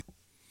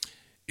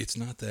It's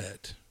not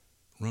that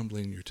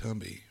rumbling in your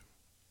tummy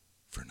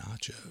for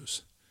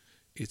nachos.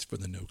 It's for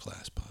the No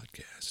Class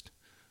Podcast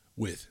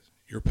with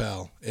your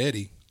pal,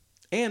 Eddie.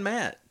 And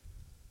Matt.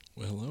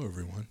 Well, hello,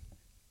 everyone.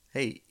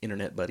 Hey,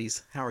 internet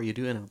buddies. How are you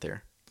doing out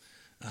there?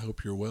 I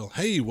hope you're well.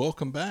 Hey,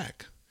 welcome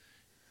back.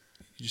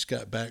 You just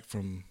got back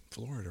from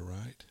Florida,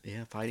 right?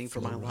 Yeah, fighting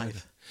for my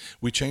life.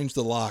 We changed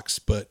the locks,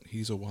 but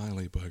he's a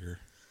wily bugger.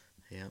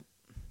 Yeah.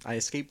 I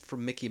escaped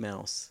from Mickey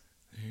Mouse.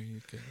 There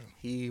you go.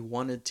 He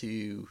wanted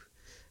to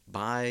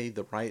buy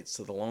the rights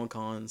to the Long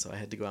Con, so I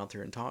had to go out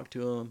there and talk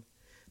to him.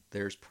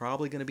 There's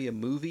probably going to be a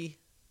movie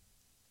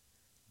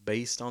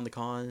based on the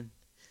con,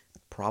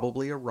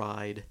 probably a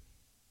ride,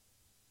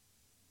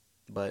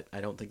 but I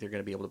don't think they're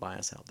going to be able to buy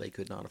us out. They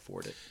could not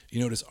afford it. You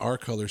notice our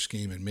color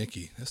scheme in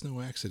Mickey. That's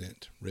no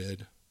accident.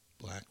 Red,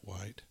 black,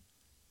 white.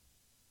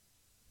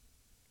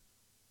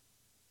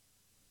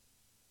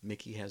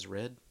 Mickey has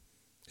red.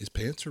 His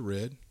pants are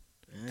red.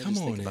 I Come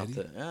just on, think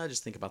about Eddie. I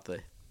just think about the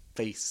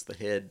face, the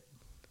head,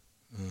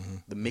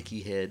 the Mickey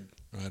head.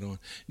 Right on.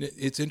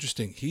 It's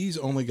interesting. He's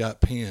only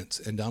got pants,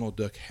 and Donald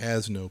Duck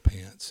has no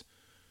pants.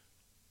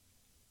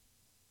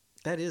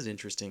 That is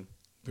interesting,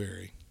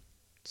 Very.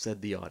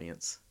 said the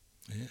audience.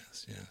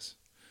 Yes, yes.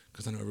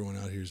 Because I know everyone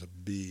out here is a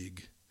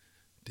big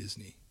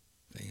Disney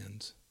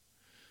fans.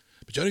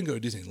 But y'all didn't go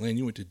to Disneyland.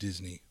 You went to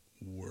Disney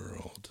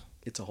World.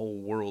 It's a whole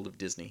world of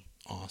Disney.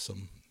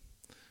 Awesome.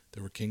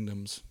 There were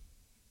kingdoms,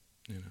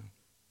 you know.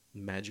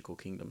 Magical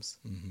kingdoms.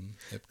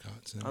 Mm-hmm.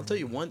 Epcot's. I'll tell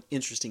you one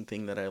interesting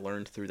thing that I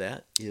learned through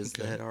that is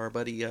that our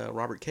buddy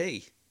Robert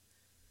Kay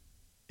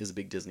is a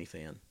big Disney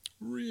fan.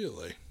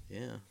 Really?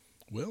 Yeah.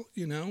 Well,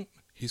 you know,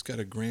 he's got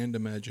a grand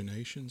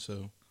imagination,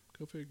 so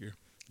go figure.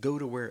 Go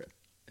to where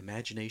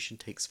imagination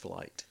takes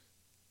flight.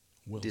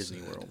 Well Disney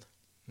said. World.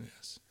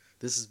 Yes.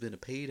 This has been a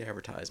paid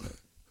advertisement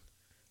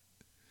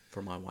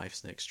for my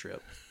wife's next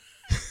trip.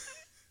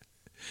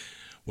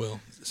 Well,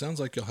 it sounds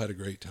like y'all had a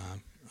great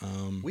time.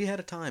 We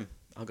had a time.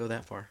 I'll go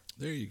that far.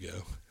 There you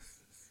go.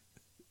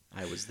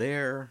 I was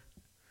there.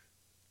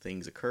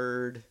 Things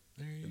occurred.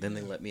 There you Then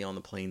go. they let me on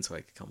the plane so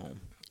I could come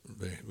home.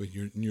 Well,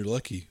 you're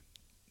lucky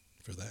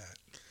for that.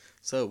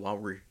 So while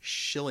we're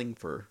shilling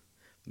for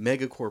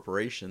mega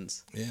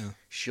corporations, Yeah.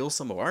 shill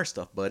some of our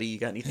stuff, buddy. You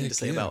got anything Heck to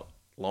say yeah. about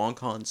Long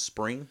Con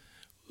Spring?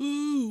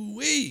 Ooh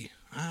wee!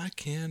 I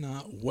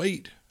cannot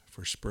wait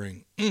for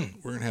spring.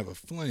 We're gonna have a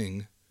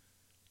fling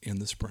in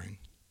the spring.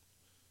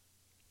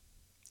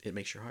 It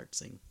makes your heart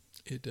sing.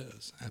 It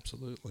does,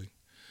 absolutely.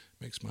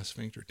 Makes my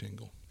sphincter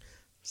tingle.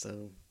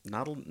 So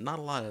not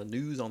a lot of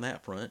news on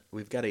that front.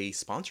 We've got a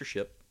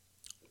sponsorship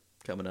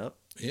coming up,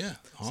 Yeah,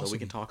 awesome. so we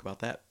can talk about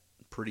that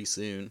pretty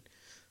soon.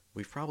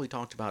 We've probably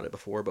talked about it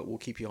before, but we'll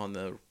keep you on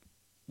the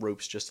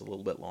ropes just a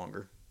little bit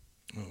longer.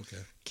 Oh,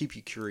 okay. Keep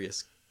you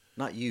curious.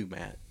 Not you,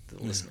 Matt,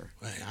 the listener.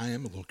 Hey, I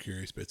am a little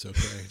curious, but it's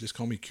okay. Just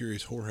call me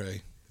Curious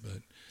Jorge.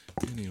 But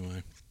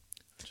anyway,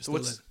 just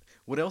So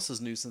what else is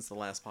new since the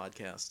last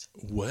podcast?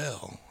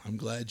 well, I'm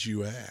glad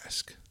you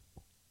asked.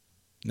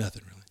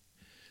 Nothing really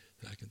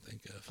that I can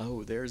think of.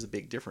 Oh, there's a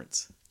big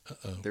difference.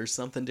 Uh-oh. There's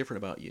something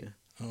different about you.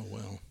 Oh,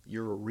 well.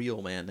 You're a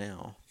real man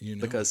now. You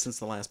know because since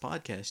the last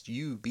podcast,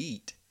 you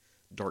beat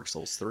Dark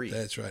Souls 3.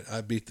 That's right.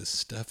 I beat the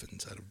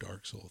stuffings out of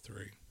Dark Souls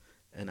 3.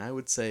 And I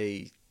would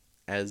say,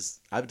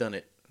 as I've done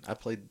it, I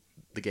played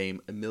the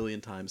game a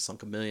million times,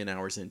 sunk a million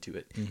hours into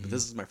it. Mm-hmm. But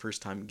this is my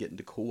first time getting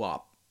to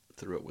co-op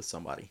through it with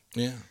somebody.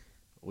 Yeah.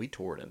 We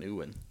tore it a new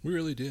one. We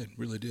really did.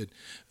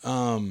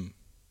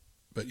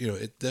 But, you know,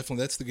 it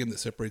definitely, that's the game that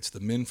separates the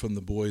men from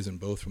the boys and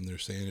both from their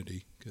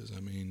sanity. Because,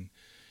 I mean,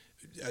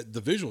 the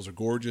visuals are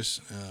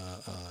gorgeous.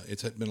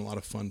 It's been a lot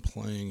of fun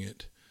playing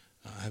it.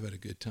 I've had a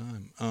good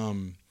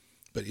time.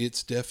 But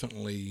it's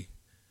definitely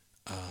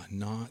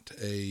not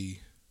a...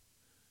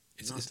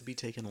 It's to be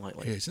taken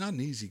lightly. Yeah, it's not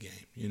an easy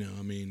game. You know,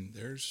 I mean,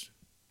 there's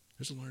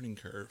a learning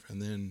curve.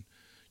 And then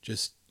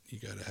just, you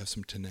got to have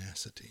some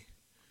tenacity.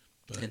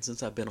 But, And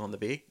since I've been on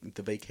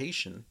the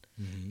vacation,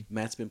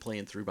 Matt's been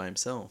playing through by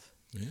himself.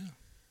 yeah.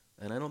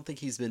 And I don't think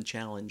he's been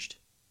challenged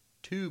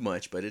too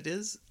much, but it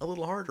is a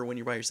little harder when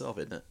you're by yourself,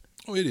 isn't it?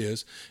 Oh, it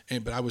is.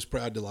 But I was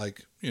proud to,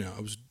 like, you know,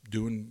 I was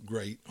doing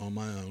great on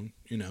my own,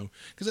 you know,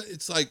 because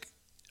it's like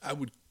I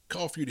would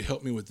call for you to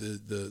help me with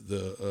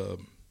the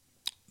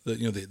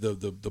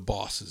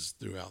bosses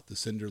throughout, the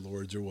Cinder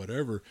Lords or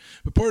whatever.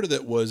 But part of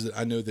that was that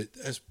I know that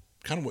that's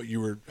kind of what you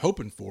were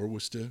hoping for,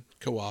 was to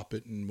co-op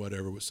it and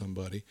whatever with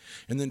somebody.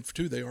 And then for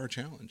two, they are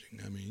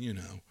challenging. I mean, you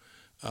know,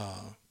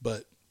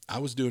 but I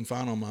was doing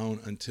fine on my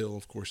own until,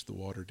 of course, the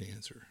water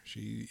dancer.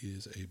 She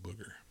is a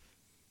booger.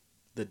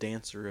 The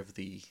dancer of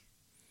the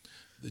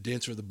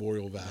Dancer of the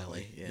Boreal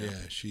Valley. Yeah.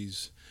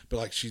 But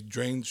like she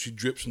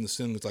drips from the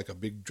ceiling with like a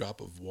big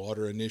drop of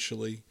water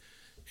initially,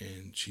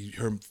 and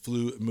her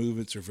fluid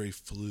movements are very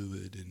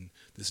fluid, and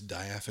this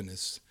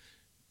diaphanous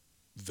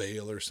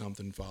veil or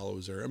something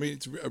follows her. I mean,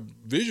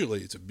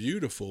 visually it's a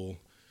beautiful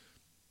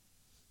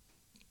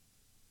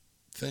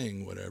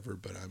thing, whatever.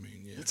 But I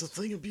mean, yeah, It's a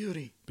thing of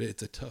beauty. but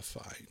it's a tough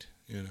fight,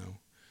 you know.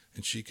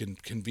 and she can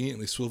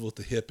conveniently swivel at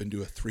the hip and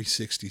do a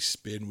 360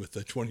 spin with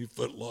a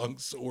 20-foot long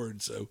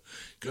sword. So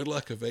good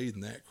luck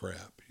evading that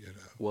crap, you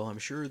know. Well, I'm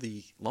sure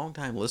the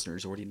longtime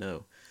listeners already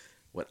know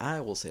what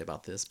I will say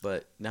about this,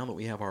 but now that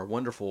we have our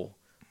wonderful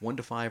 1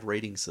 to 5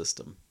 rating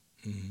system,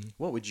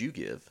 what would you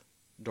give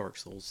Dark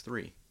Souls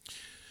 3?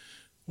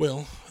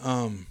 Well,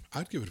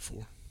 I'd give it a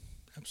 4.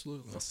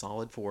 Absolutely. A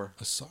solid 4.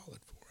 A solid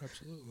 4,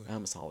 absolutely.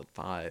 I'm a solid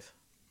 5.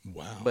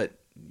 Wow. But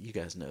you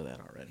guys know that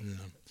already. Yeah.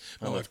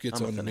 My wife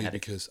gets on to me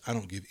because I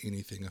don't give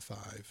anything a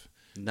 5.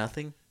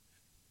 Nothing?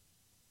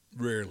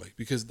 Rarely.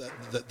 Because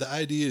the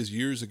idea is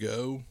years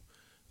ago,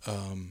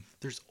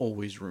 there's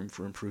always room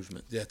for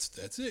improvement.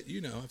 That's it.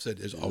 You know, I've said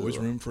there's always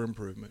room for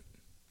improvement.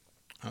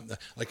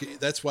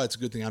 That's why it's a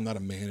good thing I'm not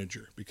a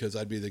manager, because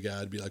I'd be the guy.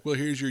 I'd be like, well,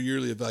 here's your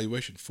yearly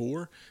evaluation.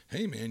 4.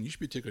 Hey, man, you should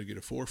be tickled to get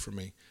a 4 from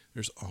me.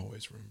 There's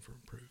always room for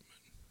improvement.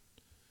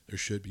 There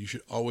should be. You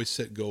should always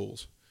set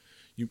goals.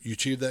 You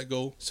achieve that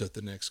goal, set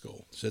the next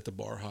goal. Set the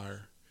bar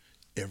higher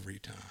every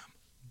time.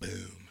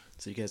 Boom.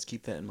 So you guys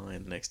keep that in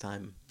mind the next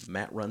time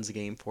Matt runs a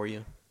game for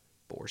you,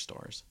 4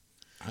 stars.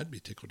 I'd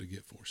be tickled to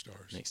get 4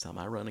 stars. Next time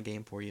I run a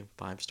game for you,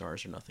 5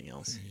 stars or nothing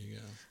else. There you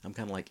go. I'm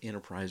kind of like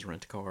Enterprise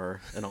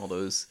Rent-A-Car and all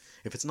those.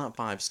 If it's not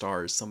 5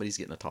 stars, somebody's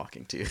getting a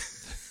talking to.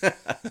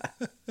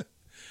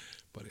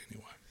 But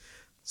anyway.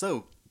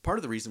 So part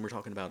of the reason we're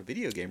talking about a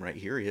video game right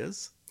here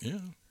is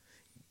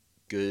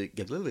good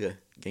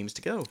games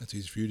to go. That's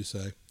easy for you to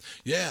say.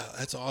 Yeah,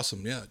 that's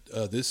awesome. Yeah,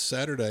 this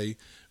Saturday,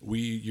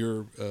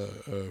 your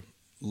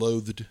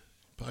loathed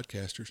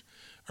podcasters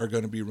are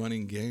going to be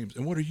running games.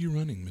 And what are you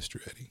running, Mr.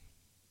 Eddie?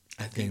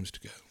 Games to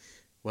Go.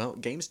 Well,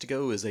 Games to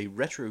Go is a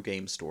retro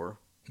game store.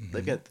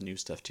 They've got the new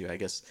stuff too, I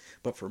guess.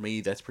 But for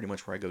me, that's pretty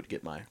much where I go to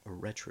get my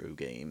retro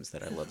games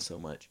that I love so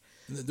much.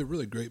 And they're a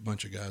really great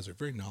bunch of guys. They're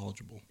very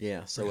knowledgeable.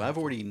 Yeah, so I've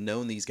already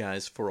known these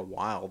guys for a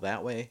while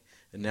that way.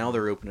 And now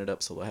they're opening it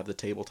up, so they'll have the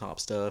tabletop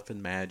stuff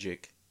and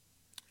Magic.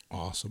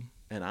 Awesome.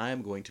 And I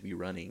am going to be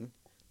running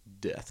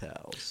Death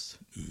House.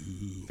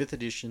 Ooh. 5th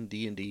edition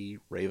D&D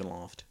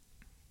Ravenloft.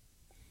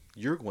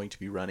 You're going to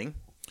be running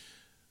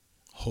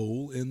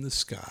Hole in the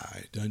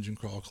Sky, Dungeon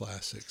Crawl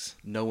Classics.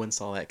 No one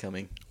saw that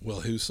coming.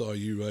 Well, who saw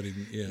you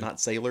running? Yeah,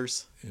 Not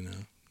sailors. You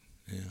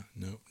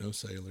know, no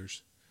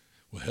sailors.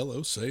 Well,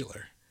 hello,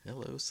 sailor.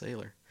 Hello,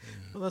 sailor.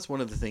 Yeah. Well, that's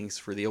one of the things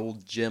for the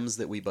old gems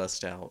that we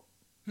bust out.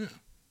 Yeah.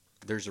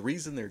 There's a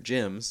reason they're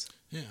gems.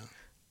 Yeah.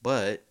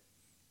 But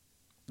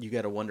you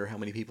got to wonder how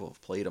many people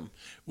have played them.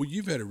 Well,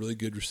 you've had a really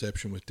good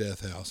reception with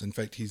Death House. In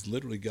fact, he's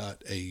literally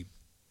got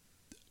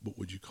what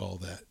would you call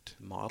that?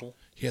 Model?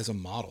 He has a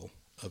model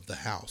of the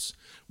house,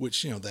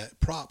 which, that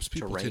props,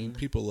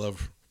 people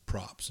love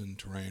props and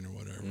terrain or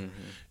whatever.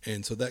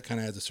 And so that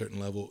kind of adds a certain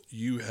level.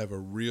 You have a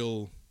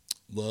real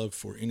love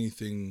for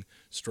anything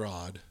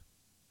Strahd,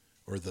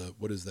 or the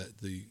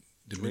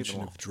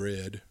Dimension Ravenloft. of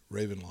Dread,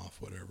 Ravenloft,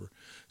 whatever.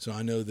 So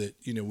I know that,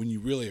 when you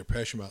really are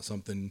passionate about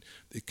something,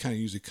 it kind of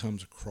usually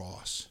comes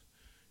across,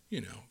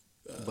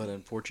 But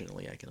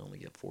unfortunately, I can only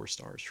get 4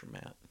 stars from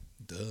Matt.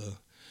 Duh.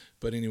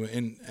 But anyway,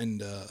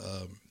 and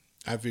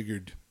I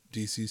figured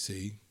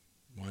DCC,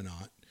 why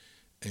not?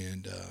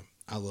 And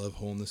I love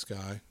Hole in the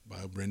Sky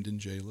by Brendan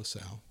J.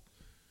 LaSalle.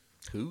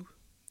 Who?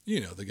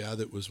 The guy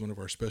that was one of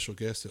our special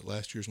guests at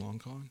last year's Long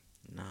Con.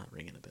 Not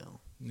ringing a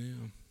bell.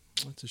 Yeah,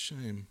 that's a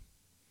shame.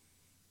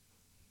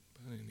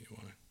 But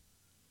anyway.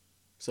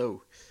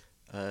 So,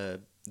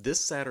 this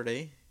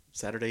Saturday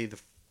the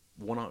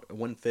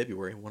 1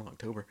 February,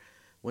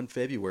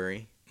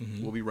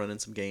 we'll be running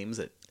some games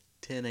at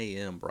 10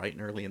 a.m. bright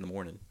and early in the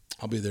morning.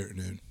 I'll be there at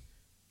noon.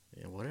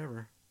 Yeah,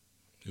 whatever.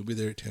 You'll be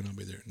there at 10, I'll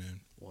be there at noon.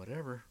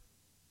 Whatever.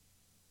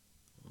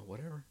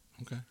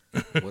 Okay.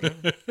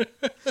 Whatever.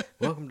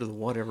 Welcome to the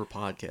Whatever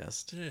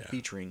Podcast. Yeah.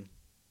 Featuring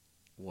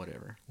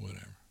whatever.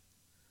 Whatever.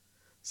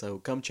 So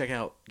come check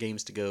out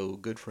Games to Go.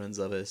 Good friends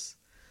of us.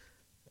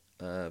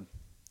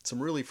 Some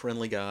really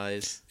friendly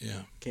guys.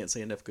 Yeah. Can't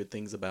say enough good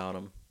things about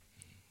them.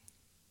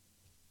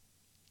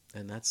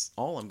 And that's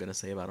all I'm going to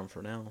say about them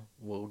for now.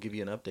 We'll give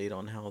you an update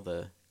on how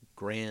the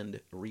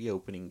grand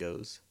reopening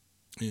goes.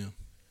 Yeah.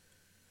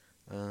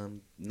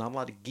 Not a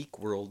lot of Geek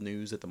World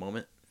news at the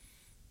moment.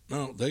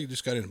 No, they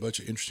just got in a bunch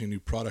of interesting new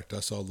product. I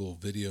saw a little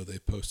video they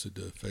posted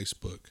to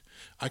Facebook.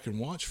 I can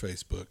watch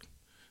Facebook,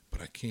 but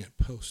I can't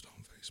post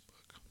on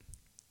Facebook.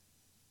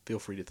 Feel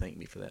free to thank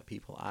me for that,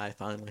 people. I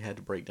finally had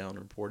to break down and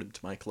report him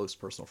to my close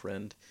personal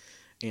friend,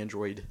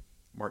 Android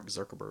Mark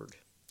Zuckerberg.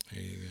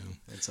 There you go.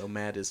 And so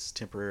Matt is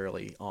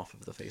temporarily off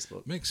of the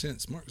Facebook. Makes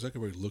sense. Mark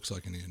Zuckerberg looks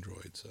like an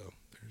Android, so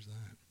there's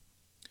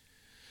that.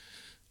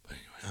 But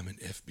anyway, I'm in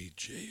FB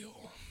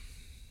jail.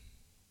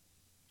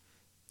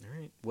 All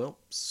right. Well,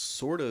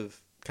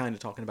 kind of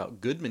talking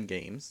about Goodman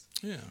games.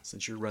 Yeah.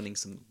 Since you're running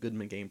some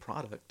Goodman game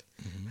product,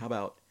 how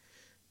about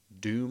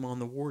Doom on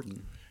the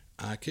Warden?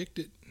 I kicked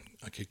it.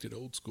 I kicked it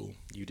old school.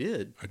 You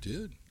did. I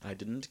did. I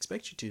didn't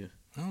expect you to.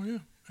 Oh, yeah.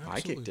 Absolutely.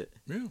 I kicked it.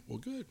 Yeah, well,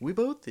 good. We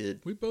both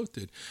did. We both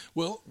did.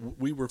 Well,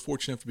 we were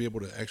fortunate enough to be able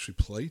to actually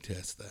play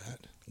test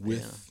that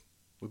with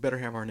We better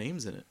have our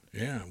names in it,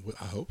 Yeah,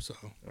 I hope so.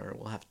 or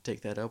we'll have to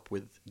take that up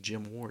with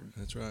Jim Ward.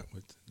 That's right,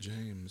 with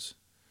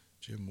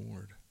Jim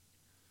Ward.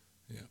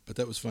 Yeah, but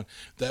that was fun.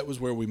 That was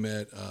where we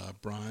met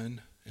Brian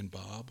and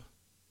Bob,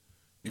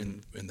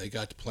 and they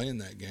got to play in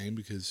that game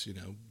because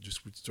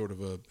just sort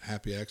of a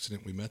happy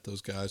accident. We met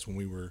those guys when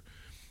we were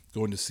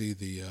going to see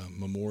the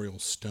Memorial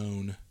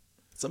Stone.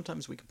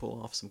 Sometimes we can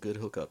pull off some good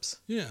hookups.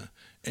 Yeah,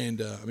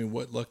 and I mean,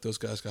 what luck those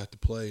guys got to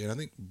play. And I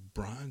think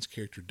Brian's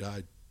character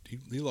died.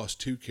 He lost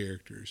 2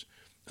 characters.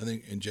 I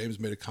think, and James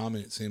made a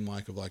comment. It seemed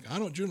like I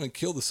don't generally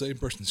kill the same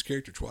person's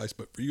character twice,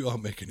 but for you, I'll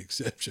make an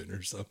exception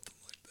or something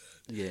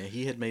like that. Yeah,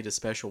 he had made a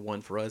special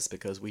one for us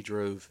because we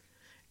drove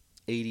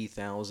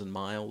 80,000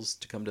 miles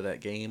to come to that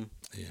game.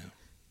 Yeah.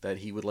 That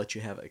he would let you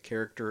have a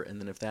character,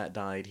 and then if that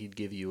died, he'd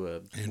give you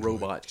a Android.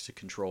 robot to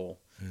control.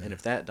 Yeah. And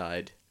if that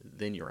died,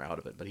 then you're out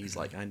of it. But he's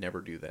like, I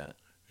never do that.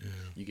 Yeah.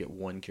 You get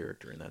one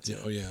character, and that's it.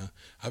 Oh yeah,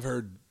 I've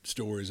heard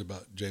stories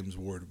about James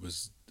Ward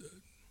was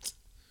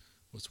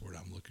what's the word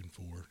I'm looking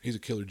for? He's a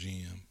killer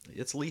GM.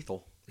 It's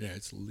lethal. Yeah,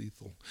 it's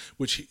lethal.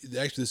 Which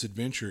actually, this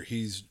adventure,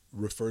 he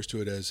refers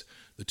to it as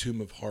the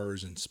Tomb of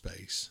Horrors in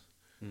space,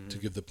 to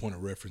give the point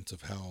of reference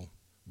of how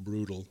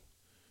brutal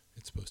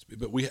it's supposed to be.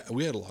 But we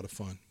had a lot of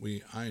fun.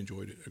 I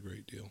enjoyed it a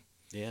great deal.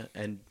 Yeah,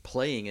 and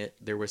playing it,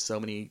 there were so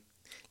many.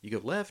 You go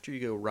left or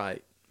you go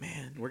right.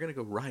 Man, we're gonna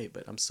go right,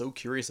 but I'm so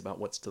curious about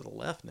what's to the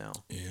left now.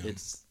 Yeah.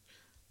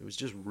 It was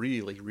just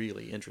really,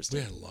 really interesting.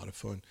 We had a lot of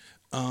fun.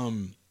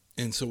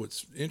 And so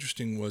what's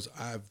interesting was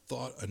I've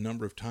thought a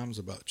number of times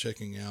about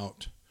checking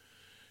out,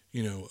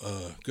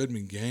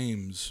 Goodman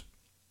Games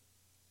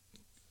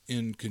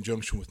in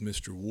conjunction with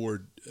Mr.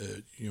 Ward,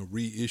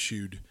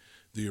 reissued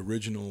the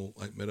original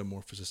like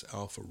Metamorphosis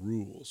Alpha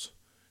rules,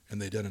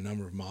 and they done a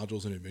number of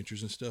modules and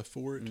adventures and stuff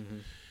for it.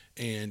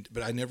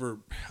 But I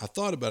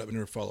thought about it but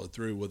never followed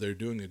through. Well, they're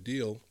doing a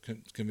deal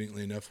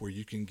conveniently enough where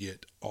you can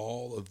get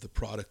all of the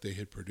product they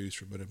had produced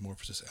for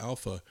Metamorphosis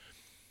Alpha.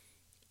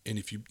 And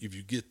if you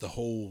get the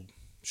whole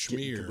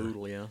schmear,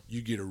 Caboodle, yeah.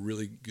 you get a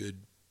really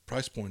good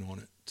price point on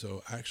it.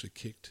 So I actually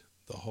kicked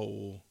the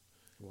whole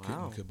kit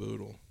and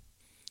caboodle.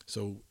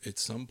 So at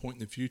some point in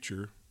the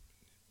future,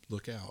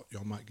 look out.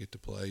 Y'all might get to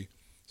play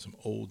some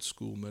old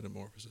school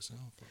Metamorphosis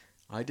Alpha.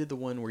 I did the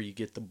one where you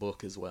get the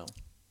book as well.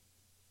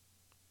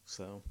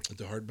 So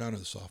The hardbound or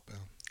the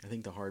softbound? I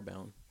think the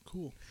hardbound.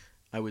 Cool.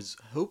 I was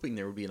hoping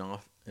there would be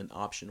an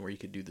option where you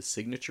could do the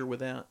signature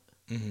with that.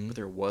 But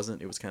there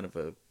wasn't. It was kind of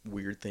a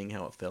weird thing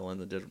how it fell in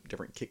the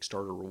different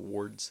Kickstarter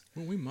rewards.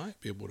 Well, we might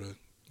be able to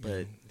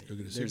But go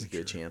get a there's a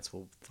good signature. chance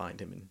we'll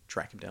find him and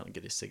track him down and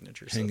get his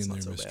signature. Hang so in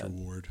it's there, not so Mr. bad.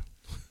 Ward.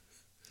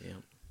 Yeah.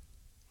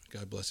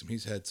 God bless him.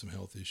 He's had some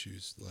health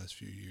issues the last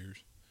few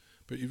years.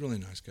 But he's a really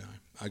nice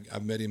guy. I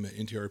met him at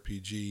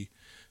NTRPG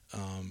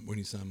when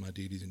he signed my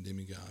Deities and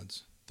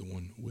Demigods, the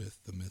one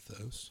with the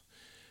Mythos.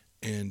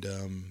 And,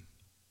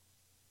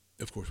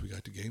 of course, we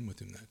got to game with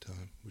him that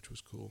time, which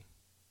was cool.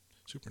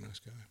 Super nice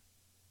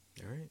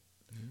guy. All right.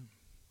 Yeah.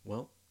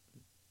 Well,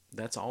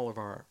 that's all of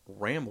our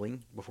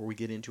rambling before we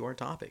get into our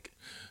topic.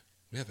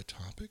 We have a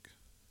topic?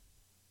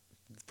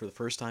 For the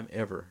first time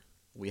ever,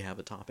 we have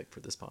a topic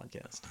for this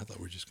podcast. I thought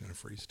we were just going to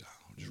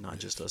freestyle. Not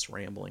just us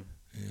rambling.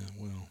 Yeah,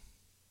 well.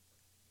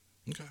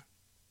 Okay.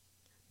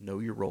 Know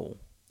your role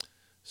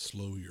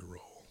Slow your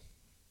roll.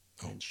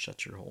 Oh. and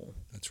shut your hole.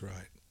 That's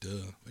right.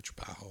 Duh. That's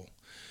your pie hole.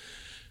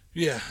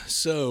 Yeah.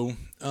 So,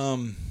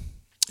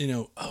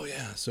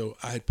 So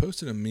I had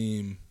posted a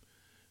meme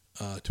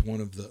to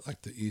one of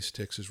the East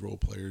Texas role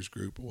players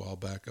group a while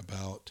back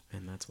about.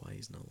 And that's why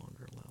he's no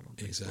longer allowed on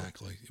Facebook.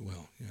 Exactly.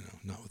 Well,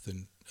 not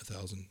within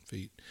 1,000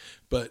 feet.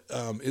 But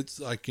it's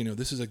like,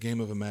 this is a game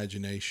of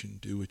imagination.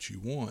 Do what you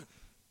want.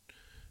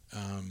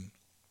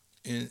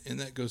 And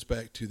that goes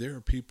back to there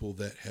are people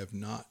that have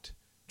not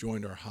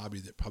joined our hobby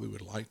that probably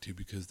would like to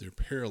because they're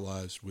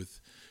paralyzed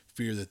with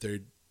fear that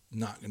they're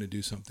not going to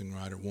do something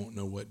right or won't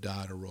know what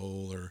die to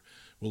roll or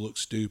will look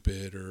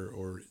stupid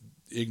or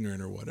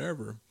ignorant or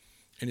whatever.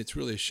 And it's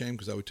really a shame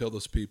because I would tell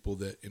those people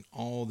that in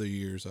all the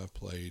years I've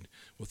played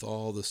with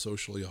all the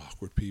socially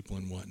awkward people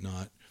and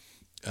whatnot,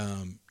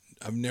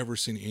 I've never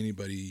seen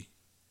anybody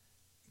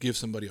give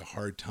somebody a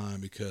hard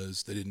time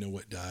because they didn't know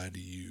what die to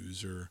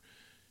use or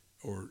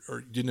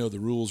didn't know the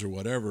rules or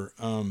whatever.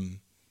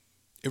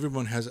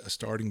 Everyone has a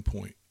starting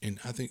point, and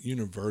I think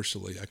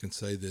universally I can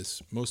say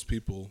this: most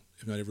people,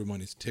 if not everyone,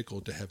 is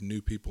tickled to have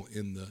new people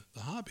in the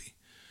hobby.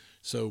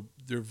 So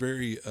they're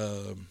very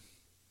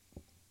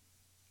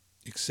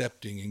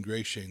accepting,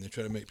 ingratiating. They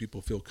try to make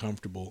people feel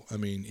comfortable. I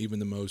mean, even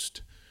the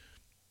most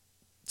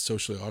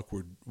socially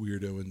awkward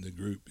weirdo in the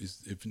group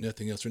is, if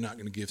nothing else, they're not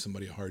going to give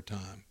somebody a hard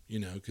time,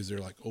 because they're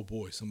like, oh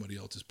boy, somebody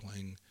else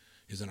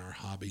is in our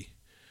hobby.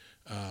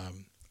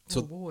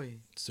 Oh boy.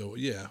 So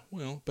yeah,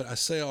 well, but I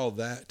say all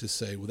that to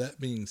say, with that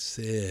being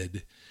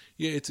said,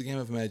 yeah, it's a game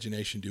of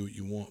imagination. Do what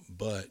you want,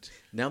 but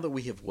Now that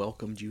we have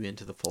welcomed you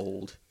into the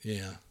fold,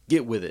 yeah,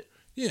 get with it.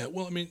 yeah.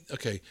 Well, I mean,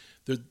 okay.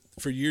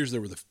 For years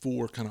there were the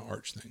 4 kind of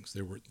arch things.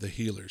 There were the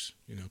healers,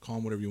 call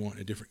them whatever you want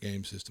in a different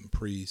game system: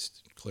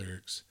 priests,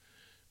 clerics,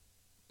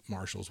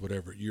 marshals,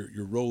 whatever.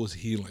 Your role is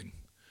healing,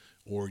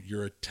 or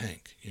you're a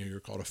tank. You're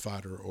called a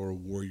fighter or a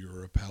warrior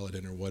or a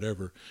paladin or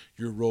whatever.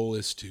 Your role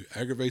is to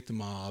aggravate the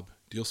mob,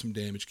 deal some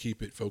damage,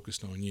 keep it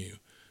focused on you.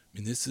 I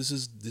mean, this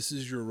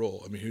is your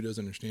role. I mean, who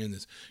doesn't understand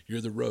this?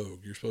 You're the rogue.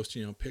 You're supposed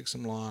to, pick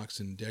some locks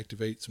and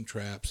deactivate some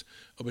traps.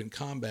 But in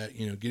combat,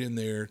 get in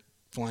there,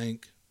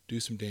 flank, do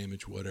some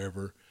damage,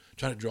 whatever.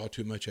 Try to draw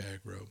too much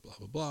aggro, blah,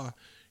 blah, blah.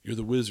 You're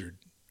the wizard.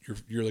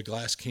 You're the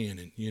glass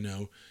cannon,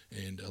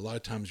 and a lot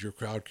of times you're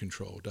crowd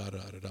control, da, da,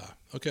 da, da.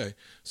 Okay,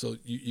 so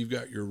you've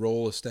got your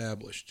role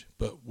established.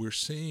 But we're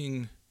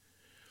seeing,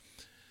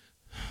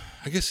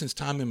 I guess since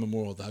time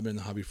immemorial, I've been in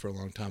the hobby for a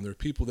long time, there are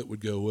people that would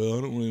go, well,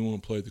 I don't really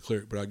want to play the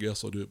cleric, but I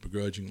guess I'll do it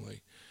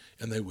begrudgingly.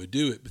 And they would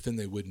do it, but then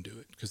they wouldn't do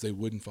it because they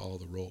wouldn't follow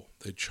the role.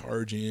 They'd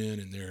charge in,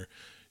 and they're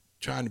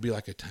trying to be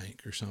like a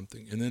tank or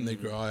something. And then they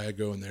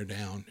go, and they're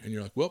down. And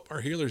you're like, well,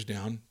 our healer's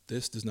down.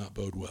 This does not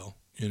bode well,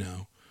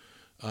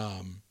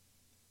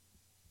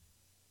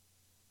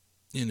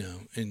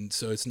 and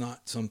so it's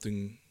not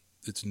something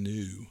that's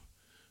new.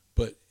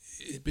 But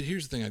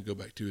here's the thing I'd go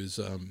back to is,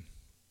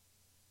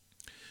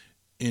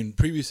 in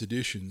previous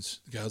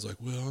editions, the guy's like,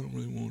 well, I don't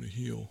really want to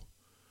heal.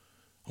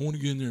 I want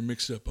to get in there and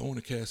mix it up. I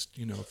want to cast,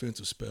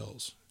 offensive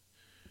spells.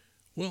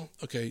 Well,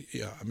 okay,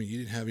 yeah, I mean, you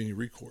didn't have any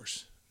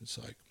recourse. It's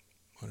like,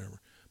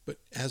 whatever. But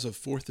as of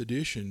 4th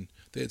edition,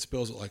 they had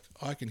spells that like,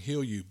 oh, I can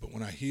heal you, but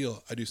when I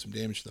heal, I do some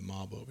damage to the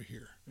mob over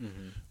here.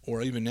 Mm-hmm.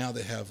 Or even now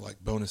they have like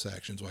bonus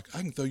actions. Like,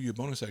 I can throw you a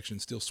bonus action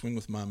and still swing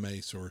with my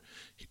mace or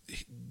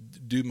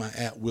do my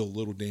at-will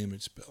little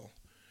damage spell.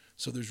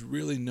 So there's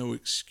really no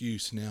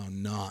excuse now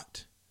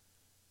not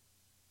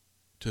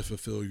to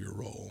fulfill your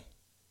role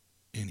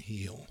and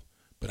heal.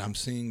 But I'm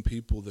seeing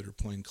people that are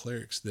playing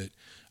clerics that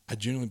I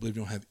generally believe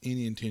don't have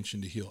any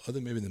intention to heal, other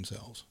than maybe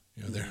themselves,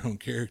 their own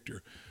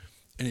character.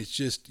 And it's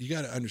just, you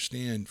got to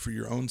understand, for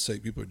your own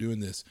sake, people are doing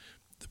this,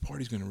 the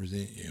party's going to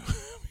resent you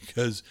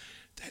because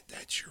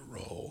that's your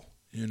role,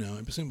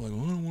 And people are like,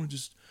 well, I don't want to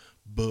just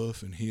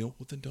buff and heal.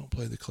 Well, then don't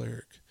play the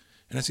cleric.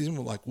 And I see some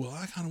like, well,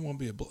 I kind of want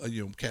to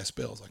be cast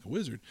spells like a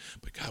wizard,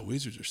 but God,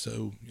 wizards are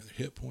so, their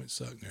hit points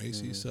suck, and their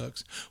AC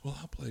sucks. Well,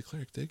 I'll play a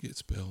cleric, they get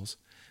spells.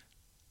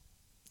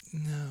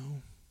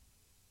 No,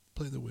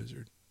 play the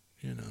wizard,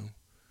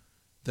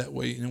 That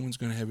way, no one's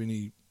going to have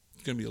any,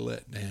 it's going to be a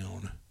let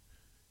down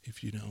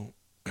if you don't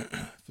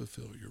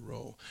fulfill your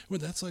role. Well,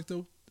 that's like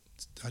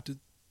I did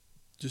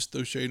just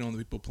throw shade on the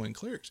people playing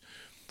clerics.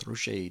 Throw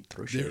shade.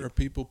 There are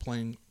people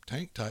playing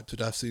tank types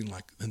that I've seen,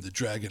 like, and the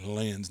dragon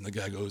lands, and the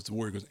guy goes, the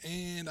warrior goes,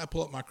 and I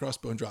pull up my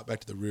crossbow and drop back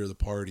to the rear of the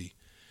party.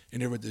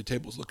 And everybody at the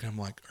table's looking, I'm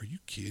like, are you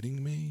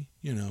kidding me?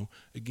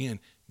 Again,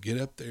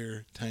 get up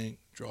there, tank,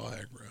 draw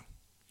aggro,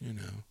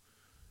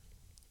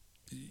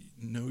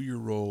 know your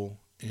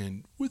role,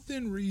 and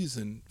within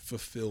reason,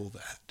 fulfill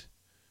that.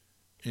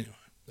 Anyway,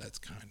 that's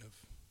kind of,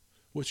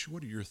 what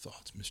are your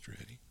thoughts, Mr.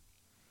 Eddie?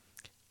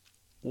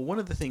 Well, one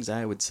of the things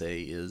I would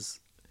say is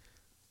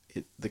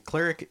the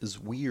cleric is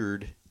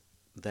weird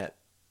that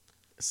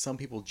some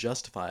people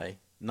justify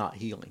not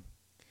healing.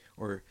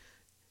 Or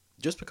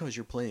just because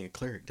you're playing a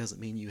cleric doesn't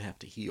mean you have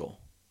to heal.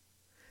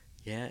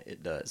 Yeah,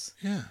 it does.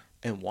 Yeah.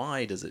 And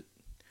why does it?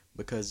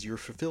 Because you're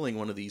fulfilling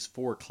one of these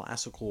 4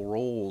 classical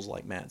roles,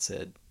 like Matt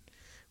said.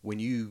 When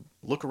you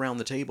look around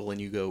the table and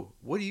you go,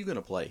 what are you going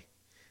to play?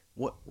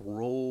 What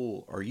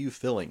role are you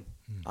filling?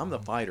 Mm-hmm. I'm the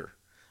fighter.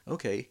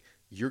 Okay,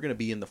 you're going to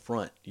be in the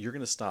front. You're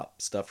going to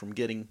stop stuff from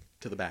getting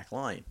to the back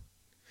line.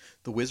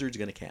 The wizard's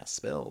going to cast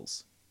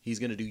spells. He's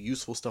going to do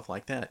useful stuff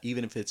like that,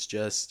 even if it's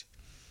just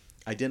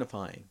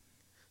identifying,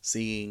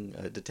 seeing,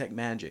 detect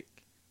magic,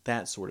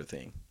 that sort of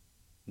thing.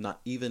 Not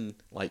even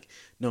like,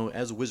 no,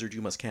 as a wizard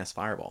you must cast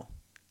fireball.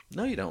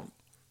 No, you don't.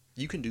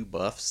 You can do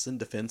buffs and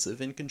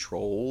defensive and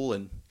control,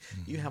 and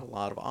you have a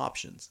lot of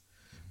options.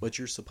 But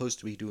you're supposed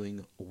to be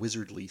doing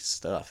wizardly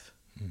stuff.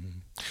 Mm-hmm.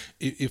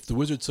 If the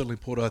wizard suddenly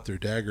pulled out their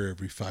dagger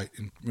every fight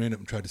and ran up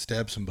and tried to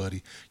stab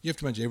somebody, you have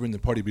to imagine everyone in the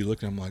party be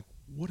looking at them like,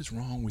 what is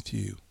wrong with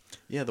you?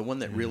 Yeah, the one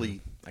that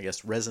really, I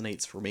guess,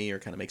 resonates for me or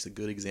kind of makes a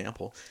good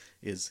example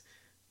is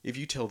if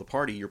you tell the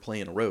party you're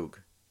playing a rogue,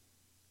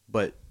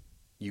 but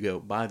you go,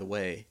 by the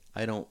way,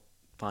 I don't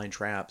find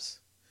traps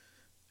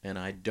and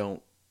I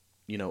don't,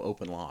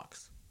 open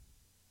locks.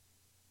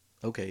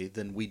 Okay,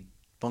 then we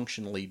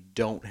functionally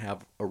don't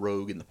have a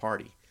rogue in the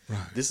party. Right.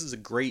 This is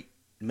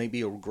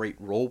maybe a great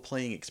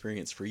role-playing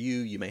experience for you.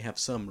 You may have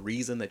some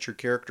reason that your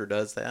character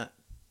does that,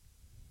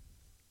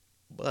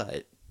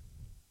 but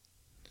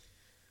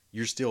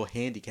you're still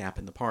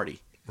handicapping the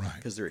party. Right.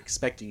 Because they're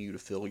expecting you to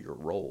fill your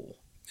role.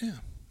 Yeah.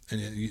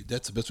 And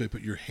that's the best way to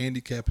put your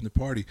handicap in the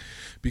party,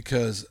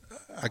 because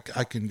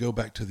I can go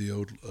back to the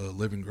old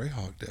Living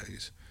Greyhawk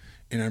days,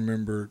 and I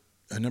remember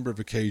a number of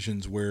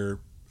occasions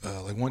where,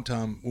 like one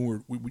time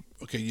when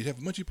you'd have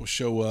a bunch of people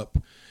show up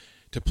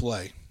to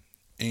play,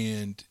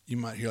 and you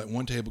might hear like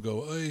one table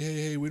go,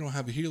 hey, we don't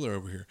have a healer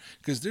over here,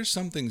 because there's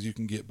some things you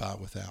can get by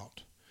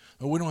without.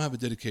 Oh, we don't have a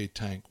dedicated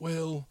tank.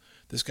 Well,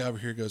 this guy over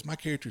here goes, my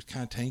character's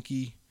kind of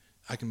tanky.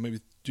 I can maybe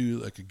do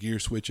like a gear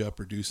switch up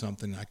or do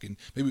something. I can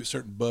maybe with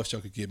certain buffs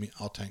y'all could give me,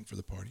 I'll tank for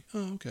the party.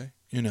 Oh, okay.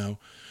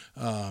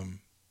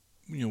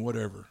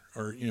 Whatever.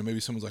 Or, maybe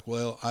someone's like,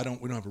 well, we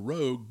don't have a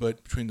rogue,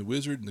 but between the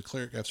wizard and the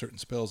cleric, I have certain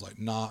spells like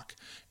knock,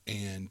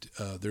 and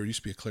there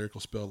used to be a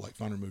clerical spell like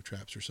find remove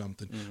traps or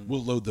something. Mm-hmm.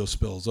 We'll load those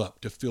spells up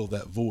to fill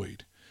that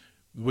void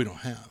we don't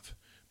have.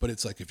 But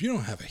it's like, if you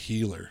don't have a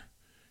healer,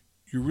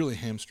 you're really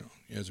hamstrung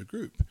as a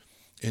group.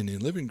 And in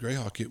Living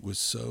Greyhawk, it was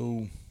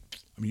so,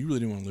 you really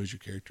didn't want to lose your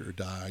character or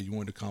die. You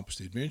wanted to accomplish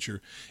the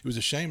adventure. It was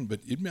a shame,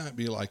 but it might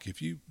be like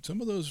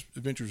some of those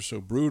adventures are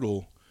so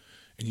brutal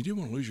and you didn't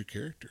want to lose your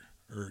character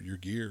or your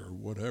gear or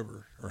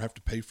whatever, or have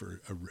to pay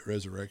for a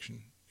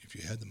resurrection if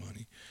you had the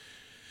money.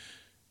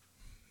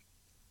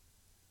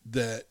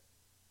 That,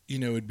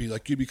 it'd be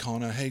like you'd be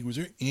calling out, hey, was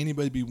there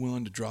anybody be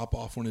willing to drop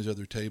off one of these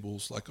other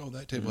tables? Like, oh,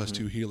 that table has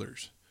 2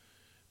 healers.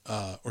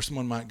 Or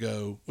someone might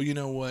go, well, you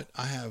know what?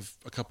 I have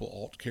a couple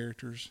alt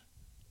characters.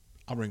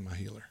 I'll bring my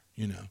healer,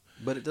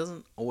 But it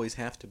doesn't always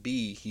have to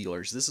be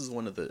healers. This is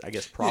one of the, I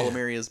guess, problem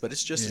areas, but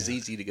it's just as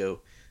easy to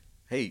go,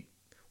 hey,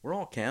 we're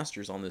all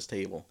casters on this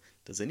table.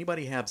 Does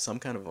anybody have some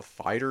kind of a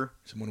fighter?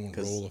 Someone want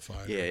to roll a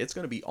fighter. Yeah, it's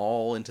going to be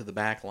all into the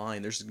back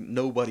line. There's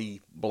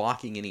nobody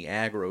blocking any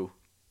aggro.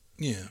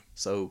 Yeah.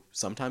 So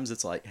sometimes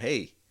it's like,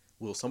 hey,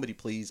 will somebody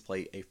please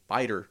play a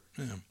fighter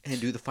and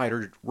do the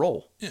fighter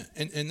roll? Yeah,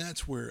 and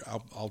that's where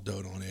I'll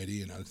dote on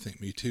Eddie, and I think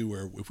me too,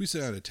 where if we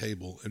sit at a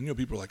table and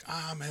people are like,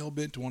 I'm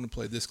hell-bent to want to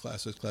play this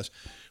class,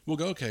 we'll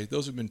go, okay,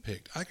 those have been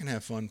picked. I can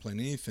have fun playing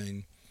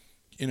anything.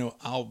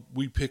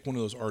 We pick one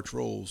of those arch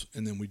roles,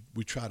 and then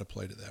we try to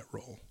play to that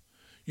role.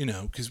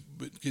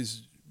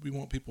 Because we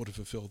want people to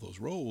fulfill those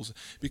roles,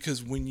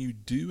 because when you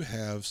do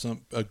have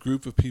a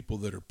group of people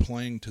that are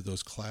playing to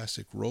those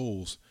classic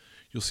roles,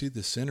 you'll see the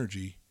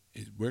synergy.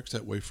 It works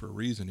that way for a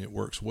reason. It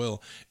works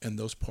well, and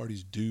those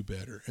parties do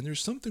better. And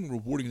there's something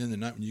rewarding in the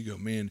night when you go,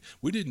 man,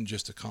 we didn't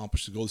just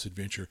accomplish the goal of this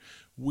adventure,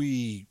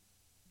 we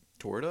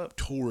tore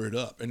it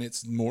up. And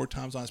it's more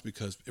times honest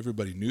because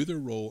everybody knew their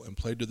role and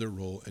played to their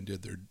role and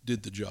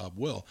did the job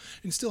well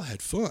and still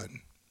had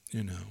fun.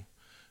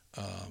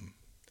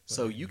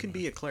 So you can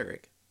be a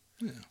cleric,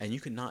 and you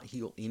cannot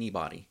heal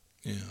anybody.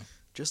 Yeah.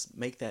 Just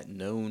make that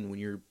known when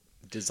you're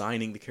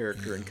designing the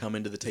character and come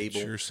into the table.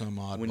 Sure, some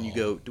oddball. When you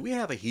go, do we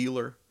have a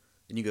healer?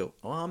 And you go,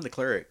 oh, I'm the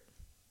cleric.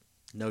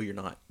 No, you're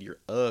not. You're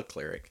a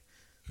cleric.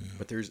 Yeah.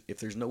 But if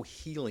there's no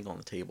healing on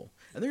the table,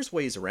 and there's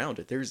ways around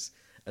it. There's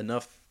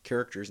enough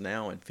characters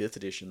now in 5th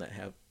edition that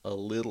have a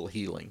little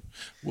healing,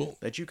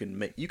 that you can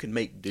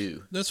make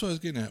do. That's what I was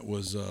getting at.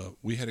 Was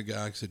we had a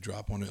guy who said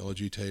drop on an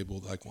LG table,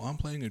 like, well, I'm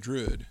playing a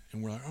druid,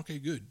 and we're like, okay,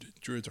 good.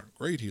 Druids aren't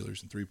great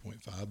healers in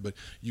 3.5, but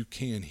you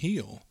can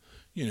heal.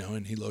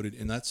 And he loaded,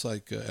 and that's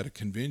like at a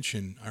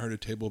convention, I heard a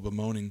table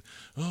bemoaning,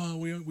 oh,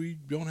 we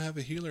don't have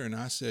a healer, and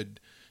I said,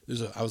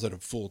 I was at a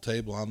full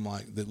table, I'm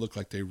like, that looked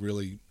like they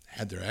really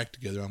had their act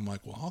together. I'm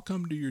like, well, I'll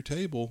come to your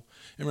table.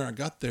 And when I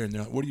got there, and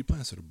they're like, what are you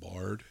playing? I said, a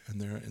bard, and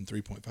they're in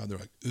 3.5, they're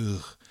like,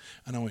 ugh,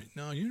 and I went,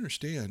 no, you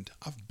understand,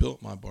 I've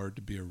built my bard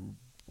to be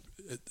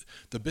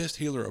the best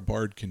healer a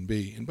bard can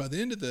be, and by the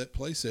end of that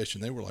play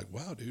session, they were like,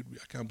 wow, dude,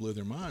 I kind of blew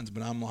their minds,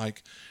 but I'm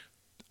like,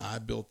 I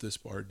built this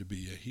bard to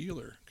be a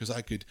healer because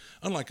I could,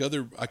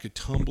 I could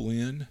tumble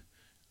in,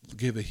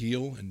 give a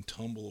heal, and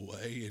tumble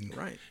away and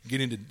get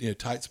into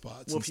tight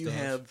spots. Well, if you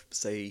have,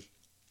 say,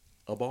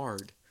 a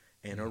bard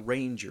and a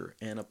ranger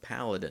and a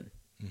paladin,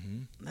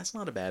 that's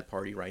not a bad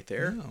party right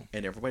there. No.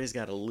 And everybody's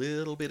got a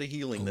little bit of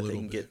healing that they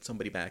can get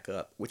somebody back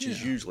up, which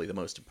is usually the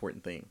most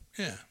important thing.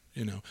 Yeah,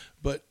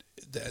 but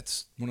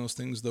that's one of those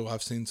things, though.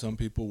 I've seen some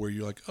people where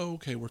you're like, oh,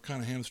 okay, we're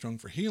kind of hamstrung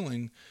for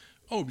healing.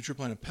 Oh, but you're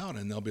playing a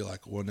paladin. They'll be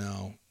like, well,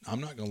 now,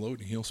 I'm not going to load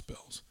any heal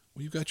spells.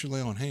 Well, you've got your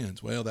lay on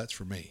hands. Well, that's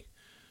for me.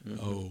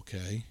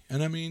 Okay.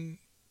 And I mean,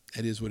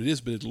 it is what it is,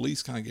 but at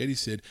least, kind of like Eddie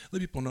said, let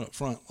people know up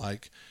front,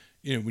 like,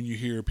 when you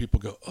hear people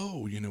go,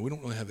 oh, we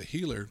don't really have a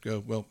healer,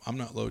 go, well, I'm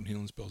not loading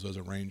healing spells as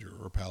a ranger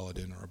or a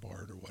paladin or a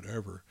bard or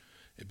whatever.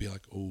 It'd be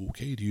like,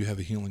 okay, do you have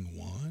a healing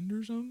wand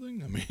or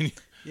something? I mean,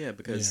 yeah,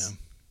 because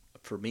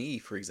for me,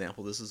 for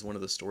example, this is one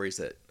of the stories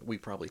that we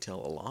probably tell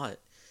a lot,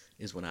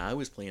 is when I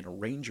was playing a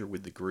ranger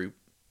with the group,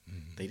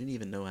 they didn't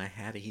even know I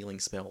had a healing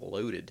spell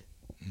loaded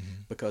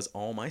because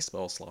all my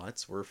spell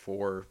slots were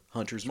for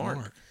Hunter's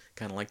Mark.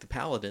 Kind of like the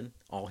paladin,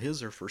 all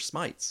his are for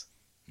smites.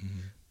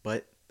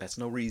 But that's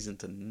no reason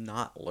to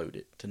not load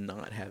it, to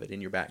not have it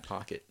in your back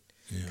pocket.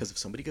 Because if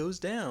somebody goes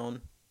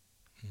down,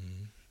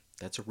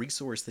 that's a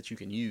resource that you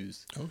can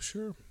use. Oh,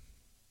 sure.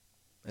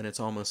 And it's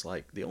almost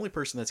like the only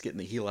person that's getting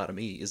the heal out of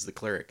me is the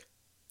cleric.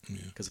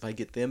 Because if I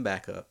get them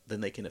back up,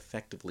 then they can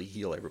effectively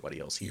heal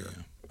everybody else here.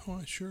 Yeah.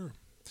 Oh, sure.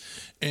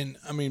 And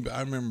I mean,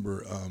 I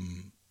remember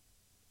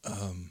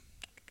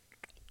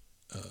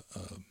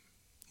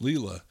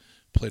Leela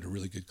played a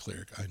really good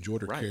cleric. I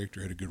enjoyed her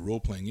character, had a good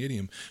role-playing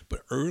idiom.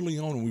 But early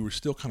on, when we were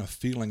still kind of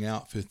feeling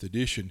out 5th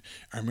edition,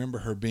 I remember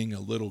her being a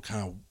little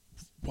kind of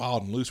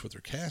wild and loose with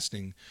their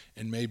casting,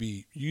 and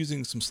maybe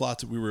using some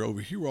slots that we were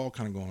over here. We're all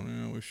kind of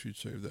going, we should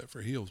save that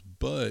for heals.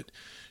 But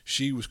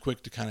she was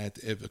quick to kind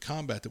of at the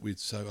combat that we'd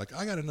say, like,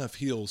 I got enough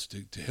heals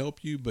to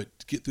help you, but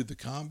to get through the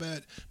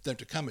combat, then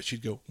after combat,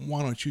 she'd go,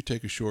 why don't you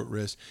take a short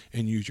rest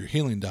and use your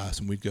healing dice?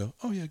 And we'd go,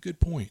 oh yeah, good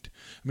point.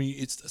 I mean,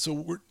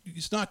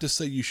 it's not to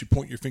say you should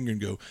point your finger and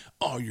go,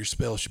 oh, your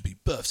spells should be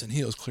buffs and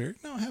heals,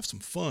 cleric. No, have some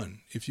fun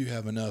if you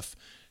have enough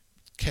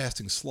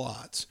casting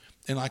slots.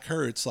 And like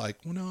her, it's like,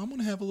 well, no, I'm going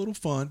to have a little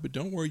fun, but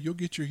don't worry, you'll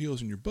get your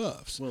heals and your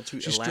buffs. Well, to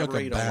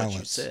elaborate on what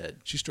you said.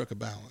 She struck a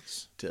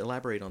balance. To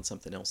elaborate on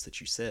something else that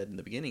you said in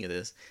the beginning of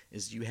this,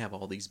 is you have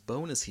all these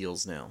bonus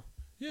heals now.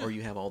 Yeah. Or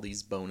you have all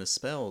these bonus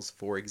spells.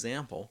 For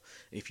example,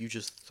 if you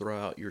just throw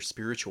out your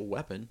spiritual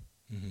weapon,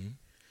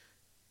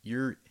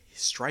 you're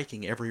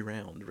striking every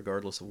round,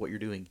 regardless of what you're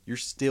doing. You're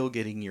still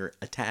getting your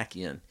attack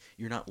in.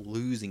 You're not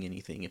losing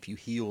anything if you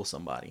heal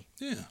somebody.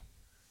 Yeah.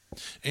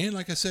 And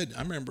like I said,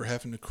 I remember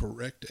having to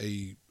correct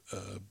a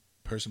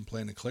person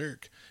playing a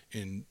cleric,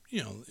 and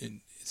it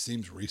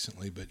seems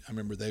recently, but I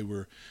remember they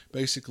were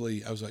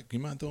basically, I was like, you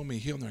mind throwing me a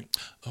heal? And they're like,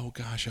 oh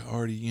gosh, I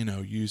already,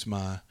 used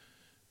my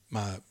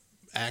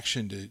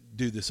action to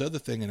do this other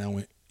thing. And I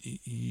went,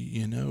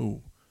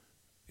 healing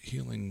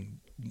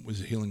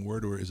was a healing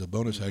word or is a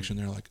bonus action.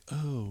 They're like,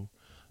 oh,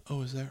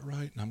 is that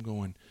right? And I'm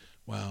going,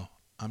 wow,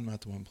 I'm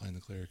not the one playing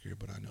the cleric here,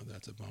 but I know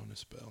that's a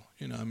bonus spell.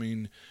 I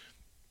mean,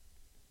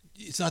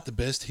 it's not the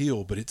best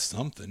heal, but it's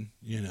something,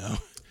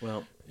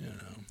 Well,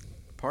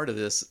 part of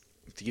this,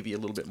 to give you a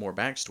little bit more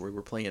backstory,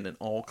 we're playing an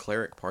all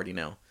cleric party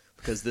now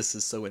because this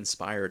has so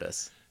inspired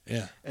us.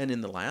 Yeah. And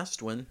in the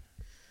last one,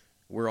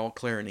 we're all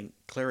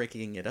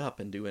clericing it up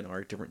and doing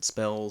our different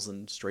spells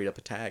and straight up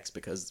attacks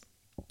because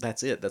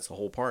that's it. That's the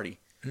whole party.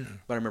 Yeah.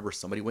 But I remember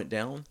somebody went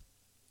down,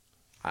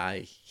 I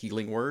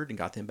healing word and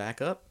got them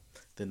back up.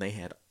 Then they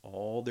had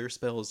all their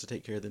spells to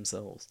take care of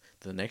themselves.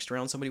 The next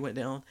round somebody went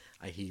down,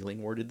 I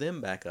healing worded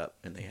them back up,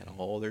 and they had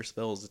all their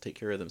spells to take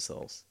care of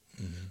themselves.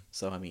 Mm-hmm.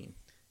 So, I mean,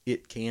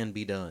 it can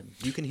be done.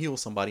 You can heal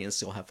somebody and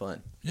still have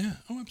fun. Yeah,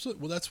 oh,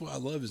 absolutely. Well, that's what I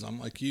love is I'm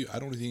like you. I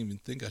don't even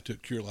think I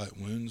took Cure Light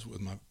Wounds with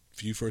my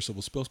few first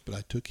level spells, but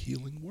I took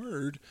Healing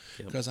Word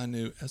because I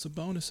knew as a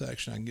bonus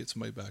action I can get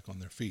somebody back on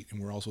their feet,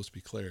 and we're all supposed to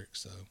be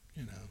clerics, so,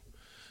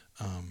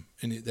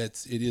 and it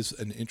is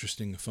an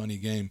interesting, funny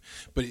game.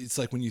 But it's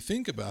like when you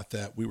think about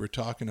that, we were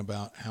talking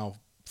about how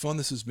fun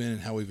this has been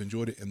and how we've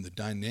enjoyed it, and the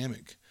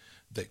dynamic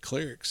that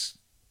clerics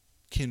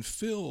can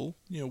fill.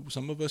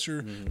 Some of us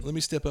are, let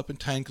me step up and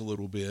tank a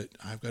little bit.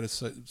 I've got a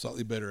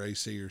slightly better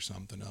AC or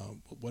something,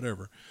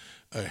 whatever.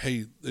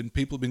 Hey, and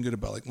people have been good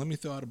about let me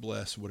throw out a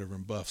bless or whatever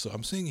and buff. So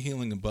I'm seeing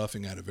healing and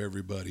buffing out of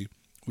everybody,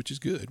 which is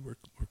good. We're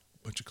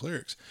bunch of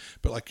clerics,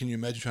 but can you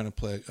imagine trying to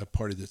play a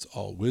party that's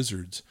all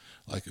wizards?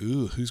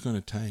 Ooh, who's going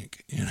to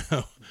tank?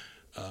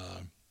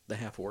 The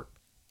half orc.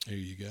 There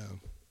you go.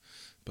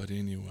 But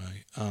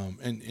anyway,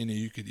 and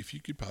you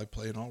could probably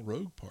play an all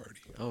rogue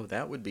party. Oh,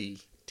 that would be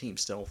team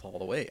stealth all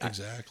the way.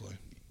 Exactly.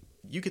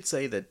 You could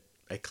say that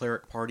a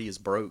cleric party is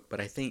broke,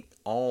 but I think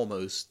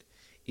almost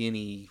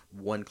any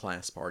one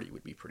class party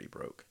would be pretty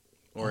broke,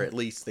 or at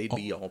least they'd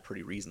be all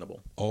pretty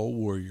reasonable. All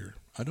warrior.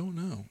 I don't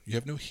know. You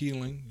have no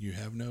healing. You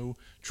have no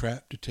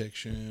trap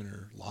detection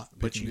or lock picking.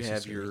 But you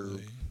have your,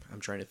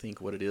 I'm trying to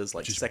think what it is,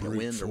 like second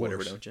wind force. Or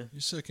whatever, don't you?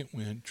 Your second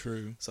wind,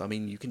 true. So, I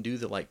mean, you can do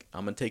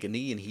I'm going to take a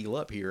knee and heal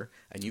up here,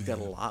 and you've got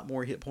a lot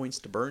more hit points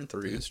to burn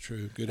through. That's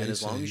true. Good And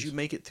as long as you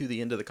make it through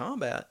the end of the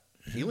combat,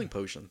 healing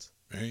potions.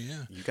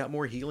 Yeah. You got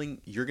more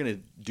healing. You're going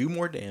to do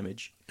more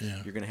damage. Yeah.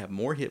 You're going to have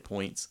more hit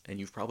points, and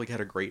you've probably got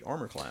a great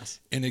armor class.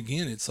 And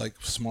again, it's like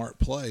smart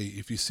play.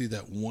 If you see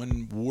that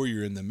one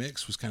warrior in the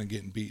mix was kind of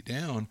getting beat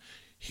down,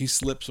 he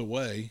slips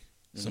away.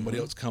 Somebody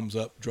else comes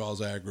up, draws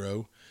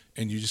aggro,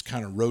 and you just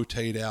kind of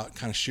rotate out,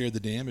 kind of share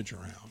the damage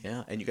around.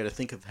 Yeah, and you got to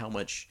think of how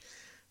much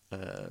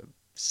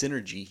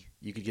synergy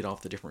you could get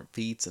off the different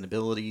feats and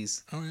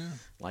abilities. Oh, yeah.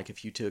 Like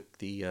if you took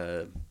the,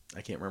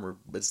 I can't remember,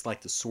 but it's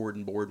like the sword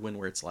and board one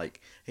where it's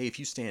like, hey, if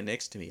you stand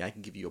next to me, I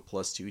can give you a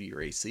 +2 to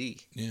your AC.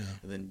 Yeah.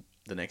 And then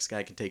the next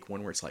guy can take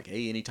one where it's like,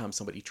 hey, anytime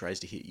somebody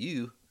tries to hit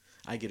you,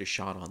 I get a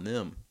shot on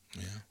them.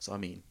 Yeah. So, I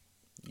mean,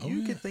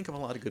 you could think of a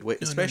lot of good ways,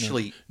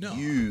 especially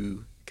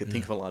you could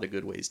think of a lot of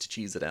good ways to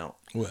cheese it out.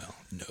 Well,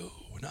 no,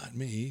 not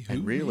me.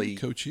 And really,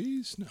 Coach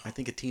Cheese? No. I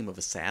think a team of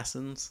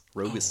assassins,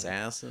 rogue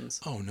assassins.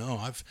 Oh, no.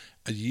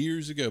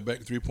 Years ago, back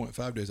in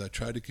 3.5 days, I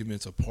tried to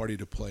convince a party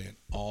to play an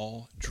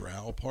all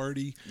drow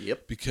party.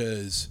 Yep.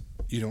 Because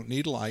you don't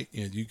need light.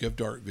 You have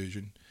dark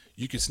vision.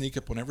 You can sneak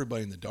up on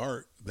everybody in the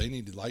dark. They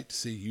need the light to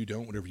see. You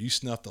don't. Whatever you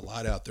snuff the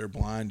light out, they're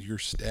blind. You're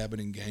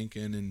stabbing and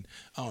ganking. And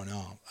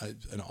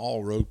an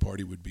all rogue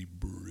party would be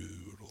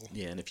brutal.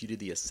 Yeah, and if you did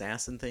the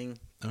assassin thing,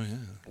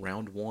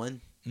 round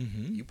one,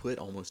 you put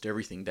almost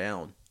everything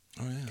down.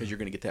 Oh yeah, because you're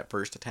going to get that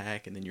first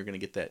attack, and then you're going to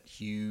get that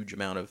huge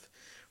amount of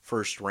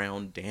first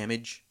round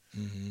damage.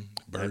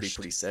 That'd be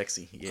pretty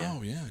sexy. Yeah.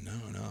 Oh yeah, no.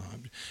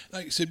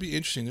 Like I said, it'd be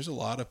interesting. There's a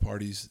lot of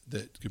parties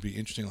that could be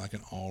interesting, like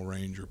an all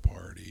ranger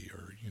party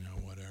or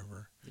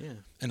whatever. Yeah.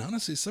 And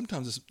honestly,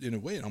 sometimes in a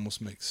way it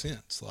almost makes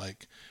sense.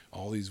 Like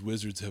all these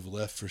wizards have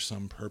left for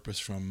some purpose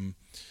from,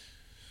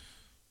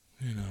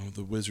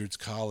 the Wizards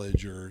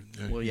College or.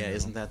 Well, yeah,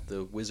 isn't that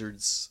the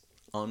Wizards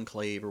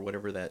Enclave or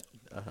whatever that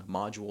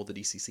module, the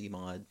DCC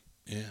mod?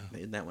 Yeah.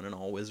 Isn't that one in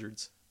all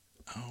Wizards?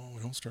 Oh,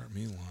 don't start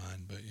me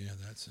lying, but yeah,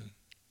 that's it.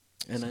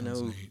 And I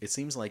know neat. it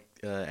seems like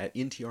at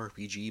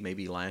NTRPG,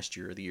 maybe last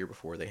year or the year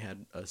before, they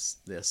had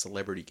the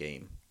celebrity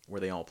game where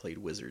they all played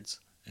wizards.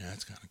 Yeah,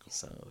 that's kind of cool.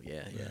 So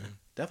yeah,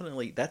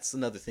 definitely. That's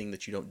another thing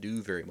that you don't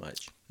do very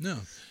much. No,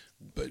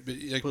 but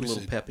like Put a little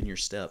said, pep in your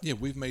step. Yeah,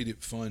 we've made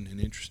it fun and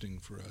interesting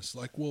for us.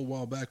 Like, well, a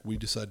while back, we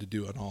decided to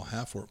do an all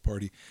half-orc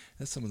party.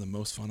 That's some of the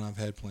most fun I've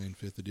had playing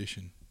 5th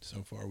edition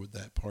so far with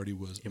that party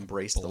was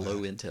Embrace the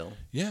low intel.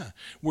 Yeah.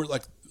 We're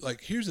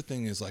like here's the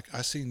thing is, like,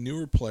 I see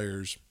newer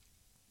players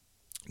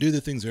do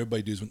the things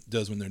everybody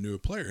does when they're a newer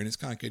player. And it's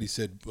kind of like Eddie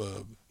said,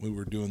 we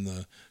were doing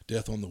the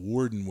Death on the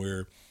Warden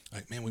where,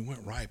 like, man, we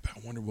went right, but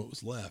I wonder what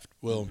was left.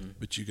 Well,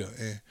 but you go,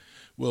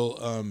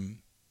 Well,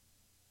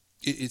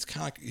 it's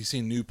kind of like you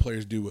see new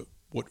players do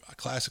what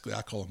classically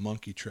I call a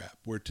monkey trap,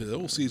 where to the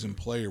old seasoned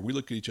player, we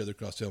look at each other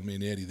across, tell me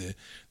and Eddie that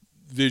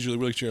visually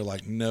we look at each other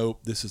like,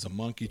 nope, this is a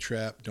monkey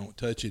trap, don't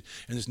touch it.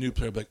 And this new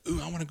player will be like,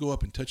 ooh, I want to go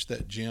up and touch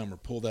that gem or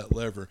pull that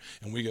lever.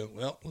 And we go,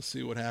 well, let's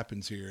see what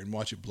happens here and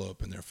watch it blow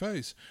up in their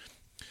face.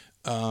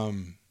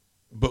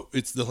 But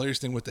it's the hilarious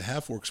thing with the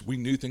half-orcs. We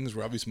knew things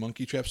were obvious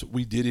monkey traps, but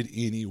we did it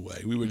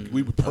anyway. We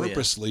would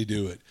purposely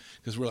do it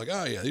because we're like,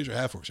 oh yeah, these are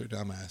half-orcs, they're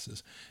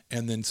dumbasses.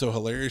 And then so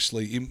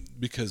hilariously,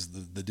 because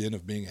the din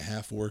of being a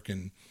half-orc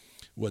and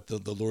what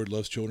the Lord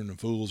loves children and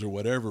fools or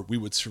whatever, we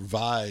would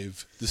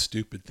survive the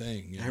stupid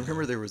thing. I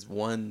remember there was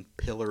one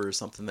pillar or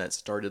something that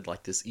started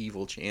like this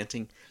evil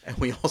chanting, and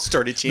we all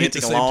started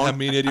chanting along. At the same time,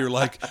 me and Eddie are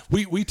like,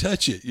 we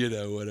touch it,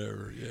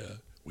 whatever. Yeah,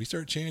 we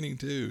start chanting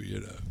too,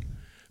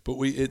 But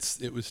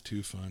it was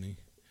too funny.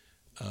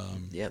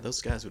 Yeah,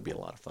 those guys would be a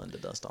lot of fun to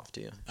dust off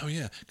to. Oh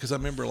yeah, because I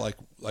remember like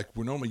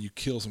where normally you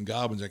kill some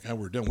goblins, like how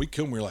we're done. We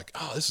kill them, we're like,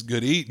 oh, this is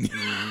good eating.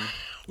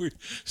 We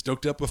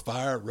stoked up a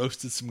fire,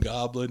 roasted some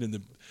goblin,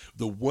 and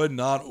the one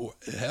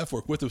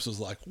half-orc with us was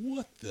like,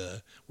 what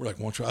the? We're like,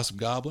 want to try some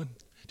goblin?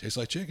 Tastes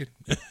like chicken.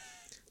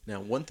 Now,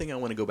 one thing I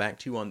want to go back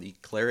to on the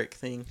cleric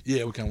thing.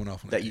 Yeah, we kind of went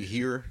off on that. You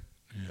hear.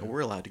 Yeah.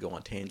 We're allowed to go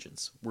on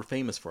tangents. We're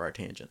famous for our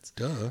tangents.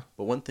 Duh.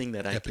 But one thing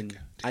that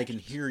I can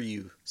hear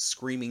you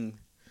screaming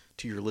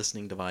to your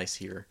listening device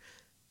here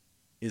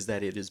is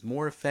that it is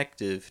more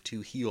effective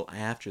to heal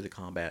after the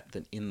combat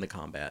than in the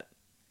combat.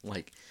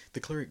 Like,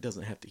 the cleric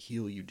doesn't have to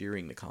heal you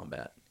during the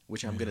combat,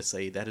 which I'm going to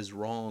say that is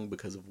wrong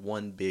because of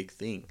one big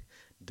thing.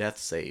 Death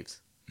saves.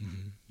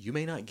 Mm-hmm. You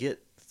may not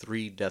get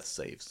 3 death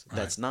saves. Right.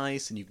 That's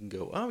nice, and you can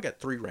go, oh, I got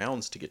 3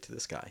 rounds to get to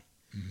this guy.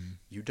 Mm-hmm.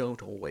 You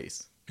don't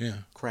always. Yeah.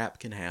 Crap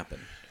can happen.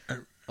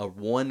 A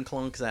 1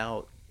 clunks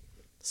out.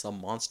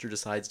 Some monster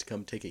decides to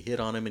come take a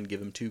hit on him and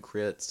give him 2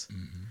 crits.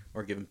 Mm-hmm.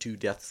 Or give him 2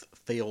 death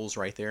fails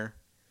right there.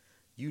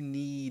 You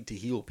need to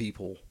heal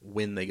people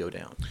when they go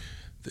down.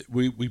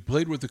 We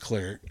played with the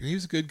cleric. He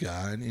was a good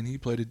guy, and he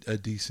played a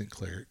decent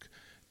cleric.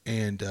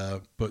 And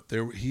but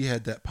he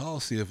had that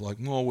policy of like,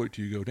 no, I'll wait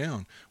till you go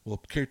down. Well,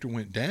 a character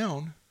went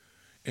down,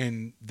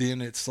 and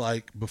then it's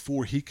like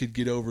before he could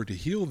get over to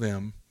heal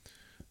them,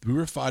 we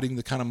were fighting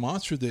the kind of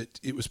monster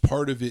that it was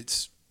part of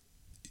its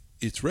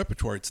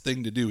repertoire, its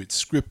thing to do,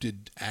 its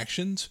scripted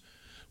actions,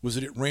 was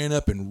that it ran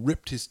up and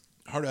ripped his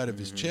heart out of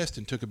his chest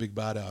and took a big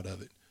bite out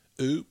of it.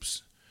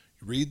 Oops.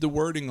 Read the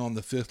wording on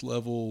the 5th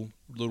level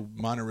little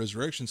minor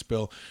resurrection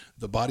spell.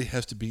 The body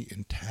has to be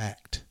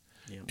intact.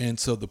 Yeah. And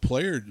so the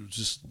player was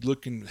just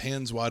looking,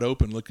 hands wide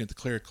open, looking at the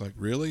cleric like,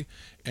 really?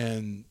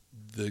 And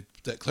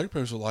that cleric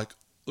player was like,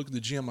 look at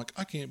the GM like,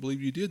 I can't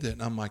believe you did that.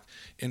 And I'm like,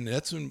 and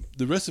that's when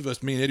the rest of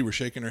us, me and Eddie, were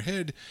shaking our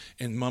head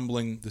and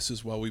mumbling, this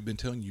is why we've been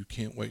telling you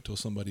can't wait till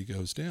somebody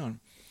goes down.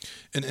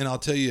 And I'll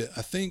tell you,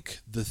 I think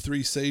the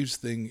 3 saves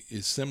thing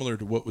is similar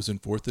to what was in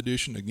 4th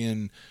edition.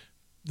 Again,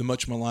 the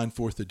much maligned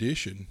 4th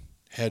edition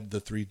had the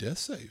 3 death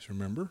saves,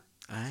 remember?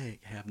 I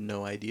have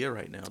no idea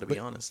right now, to be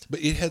honest. But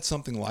it had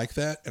something like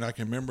that, and I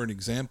can remember an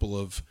example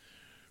of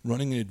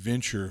running an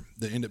adventure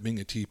that ended up being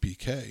a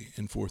TPK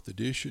in 4th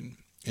edition.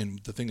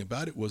 And the thing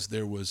about it was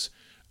there was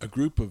a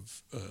group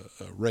of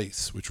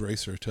Wraiths, which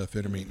Wraiths are a tough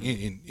enemy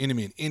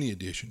in any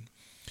edition,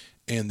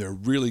 and they're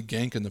really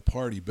ganking the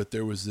party, but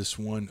there was this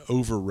one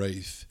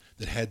over-Wraith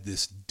that had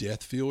this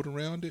death field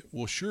around it.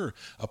 Well, sure,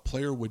 a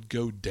player would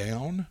go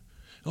down.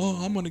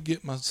 Oh, I'm going to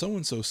get my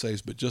so-and-so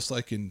saves, but just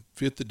like in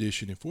 5th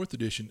edition and 4th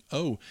edition,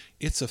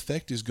 its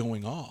effect is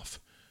going off.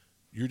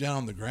 You're down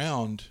on the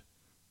ground,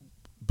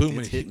 boom,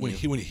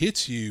 when it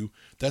hits you,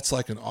 that's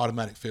like an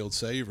automatic failed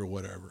save or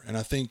whatever. And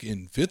I think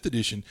in 5th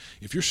edition,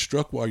 if you're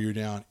struck while you're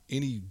down,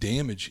 any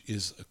damage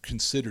is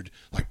considered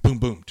like boom,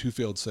 boom, 2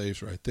 failed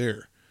saves right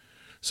there.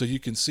 So you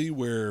can see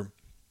where,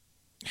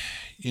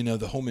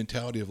 the whole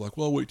mentality of like,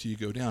 well, wait till you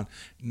go down.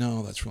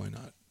 No, that's really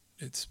not.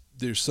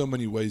 There's so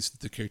many ways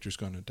that the character's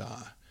going to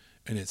die.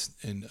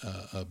 and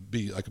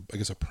be like I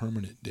guess a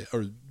permanent death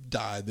or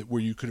die that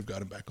where you could have got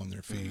them back on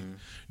their feet. Mm-hmm.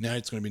 Now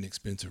it's going to be an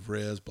expensive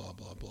res, blah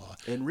blah blah.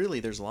 And really,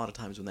 there's a lot of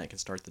times when that can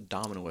start the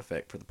domino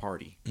effect for the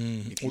party.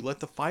 Mm-hmm. If you let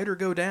the fighter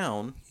go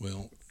down,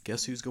 Well,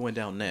 guess who's going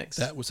down next?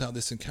 that was how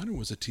this encounter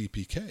was a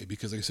TPK,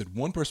 because like I said,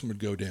 one person would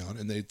go down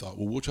and they thought,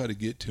 well, we'll try to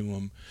get to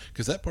him,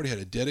 because that party had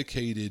a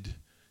dedicated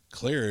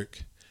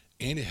cleric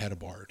and it had a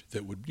bard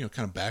that would,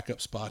 kind of back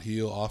up, spot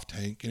heal, off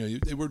tank.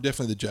 They were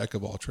definitely the jack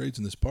of all trades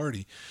in this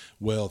party.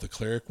 Well, the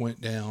cleric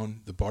went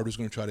down, the bard was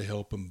going to try to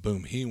help him,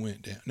 boom, he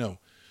went down. No,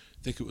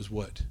 I think it was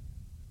what?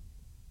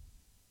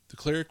 The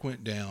cleric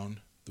went down,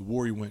 the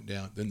warrior went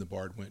down, then the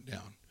bard went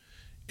down.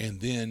 And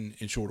then,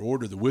 in short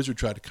order, the wizard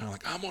tried to kind of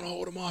like, I'm going to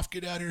hold him off,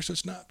 get out of here. So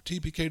it's not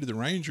TPK to the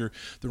ranger.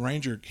 The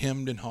ranger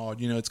hemmed and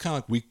hawed. It's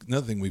kind of like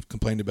another thing we've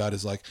complained about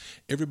is like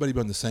everybody be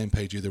on the same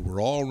page. Either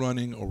we're all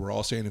running or we're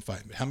all staying and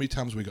fighting. How many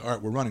times we go, all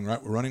right, we're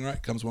running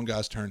right? Comes one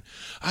guy's turn.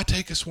 I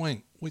take a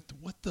swing. Wait,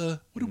 what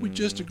did we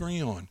just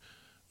agree on?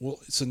 Well,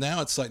 so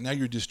now it's like, now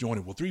you're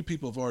disjointed. Well, 3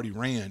 people have already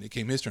ran. It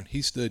came his turn.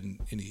 He stood and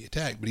he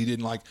attacked, but he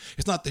didn't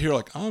it's not the hero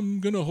like,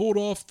 I'm going to hold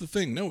off the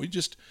thing. No, he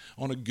just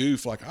on a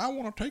goof, like, I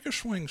want to take a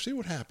swing, see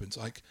what happens.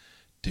 Like,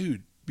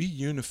 dude, be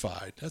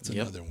unified. That's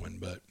another one.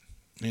 But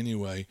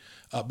anyway,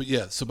 but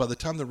yeah, so by the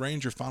time the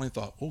ranger finally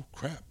thought, oh,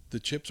 crap,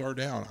 the chips are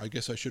down, I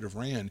guess I should have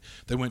ran.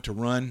 They went to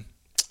run.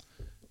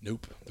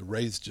 Nope. The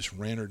Wraiths just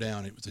ran her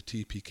down. It was a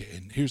TPK.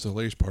 And here's the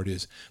hilarious part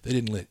is they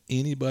didn't let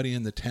anybody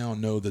in the town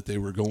know that they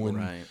were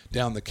going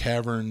down the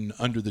cavern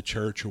under the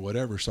church or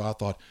whatever. So I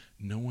thought,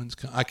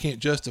 I can't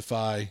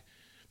justify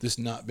this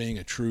not being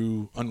a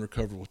true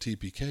unrecoverable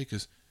TPK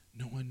because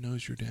no one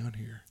knows you're down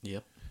here.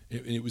 Yep.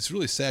 It was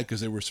really sad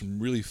because there were some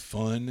really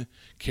fun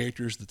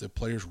characters that the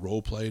players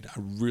role played.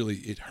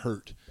 It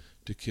hurt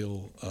to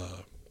kill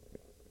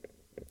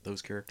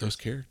those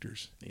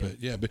characters.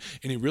 Yeah. But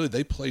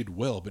they played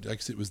well, but like I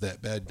said, it was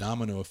that bad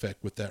domino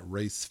effect with that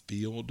race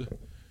field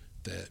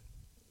that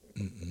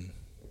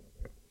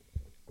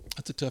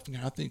that's a tough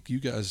encounter. I think you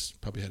guys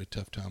probably had a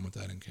tough time with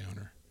that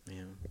encounter.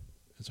 Yeah.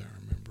 As I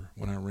remember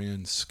when I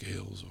ran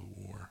Scales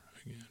of War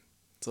again.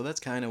 So that's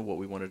kind of what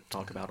we wanted to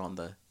talk about on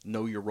the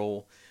Know Your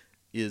Role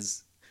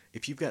is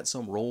if you've got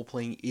some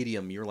role-playing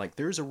idiom, you're like,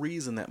 there's a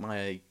reason that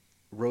my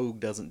rogue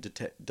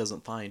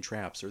doesn't find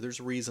traps, or there's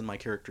a reason my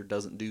character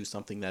doesn't do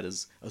something that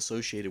is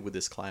associated with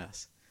this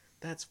class.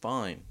 That's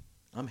fine.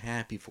 I'm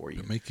happy for you.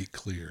 But make it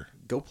clear.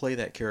 Go play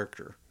that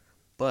character,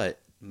 but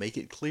make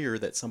it clear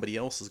that somebody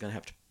else is going to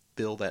have to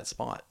fill that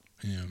spot.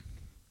 Yeah.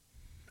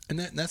 And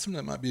that's something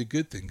that might be a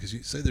good thing, because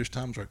you say there's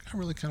times where I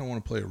really kind of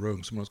want to play a rogue,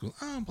 and someone else goes,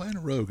 I'm playing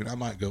a rogue, and I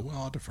might go, well,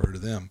 I'll defer to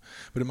them.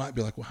 But it might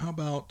be like, well, how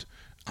about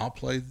I'll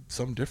play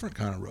some different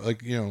kind of rogue?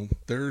 Like,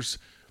 there's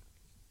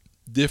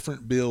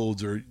different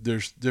builds, or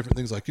there's different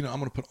things like, I'm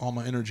going to put all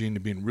my energy into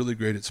being really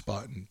great at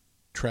spotting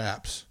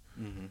traps.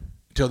 Mm-hmm.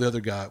 Tell the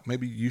other guy,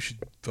 maybe you should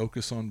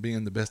focus on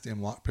being the best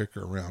lock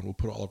picker around. We'll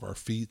put all of our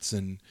feats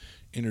and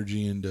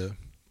energy into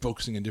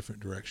focusing in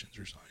different directions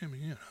or something.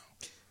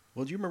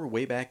 Well, do you remember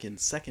way back in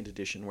 2nd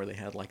edition where they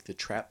had like the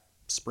trap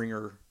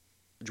springer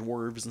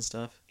dwarves and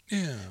stuff?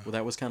 Yeah. Well,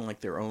 that was kind of like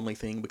their only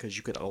thing because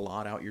you could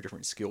allot out your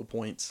different skill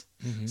points.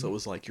 Mm-hmm. So it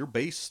was like your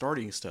base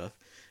starting stuff,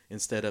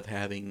 instead of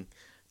having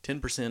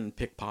 10%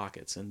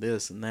 pickpockets and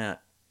this and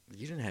that.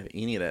 You didn't have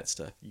any of that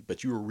stuff,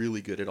 but you were really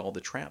good at all the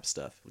trap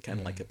stuff, kind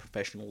of like a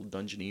professional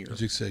dungeoneer.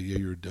 As you say, yeah,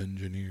 you're a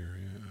dungeoneer,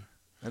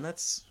 yeah. And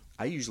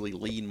I usually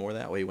lean more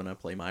that way when I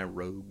play my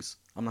rogues.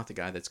 I'm not the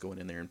guy that's going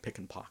in there and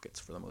picking pockets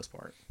for the most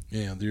part.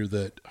 Yeah, they're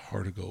that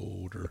heart of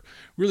gold,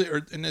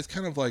 and it's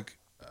kind of like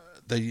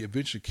they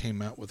eventually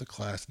came out with a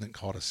class and then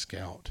called a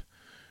scout.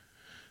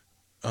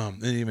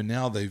 And even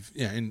now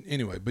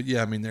anyway, but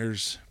yeah, I mean,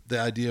 there's the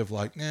idea of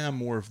like,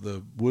 more of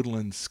the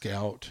woodland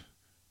scout,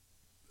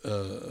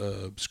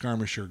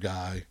 skirmisher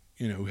guy,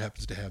 who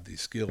happens to have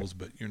these skills,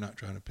 but you're not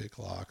trying to pick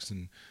locks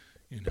and,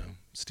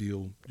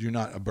 steal. You're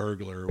not a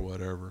burglar or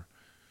whatever,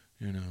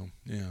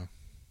 yeah.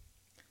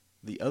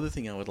 The other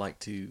thing I would like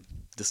to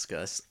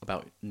discuss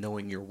about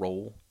knowing your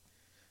role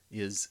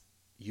is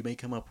you may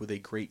come up with a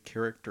great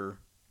character,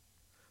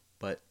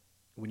 but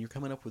when you're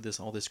coming up with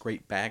all this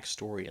great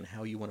backstory and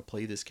how you want to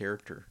play this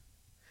character,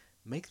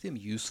 make them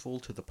useful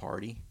to the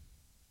party.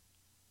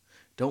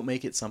 Don't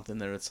make it something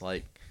that it's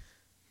like,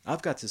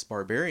 I've got this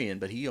barbarian,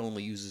 but he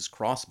only uses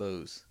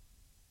crossbows.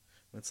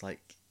 It's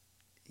like,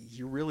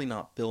 you're really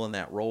not filling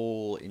that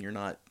role, and you're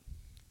not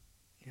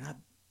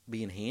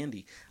being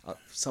handy.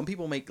 Some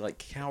people make like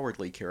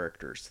cowardly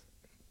characters,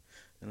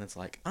 and it's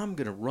like, I'm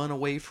gonna run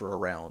away for a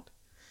round.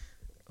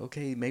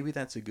 Okay, maybe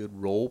that's a good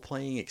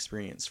role-playing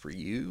experience for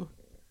you,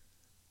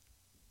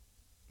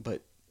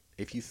 but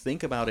if you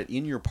think about it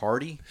in your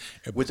party,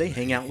 would they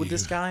hang out with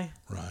this guy?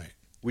 Right.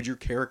 Would your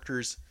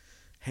characters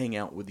hang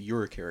out with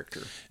your character?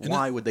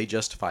 Why would they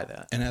justify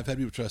that? And I've had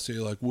people try to say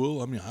like,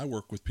 well, I mean, I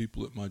work with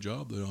people at my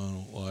job that I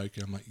don't like.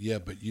 And I'm like, yeah,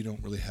 but you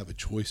don't really have a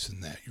choice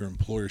in that. Your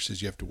employer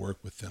says you have to work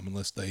with them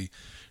unless they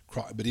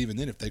but even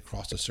then, if they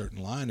crossed a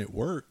certain line at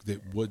work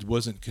that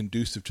wasn't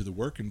conducive to the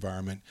work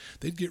environment,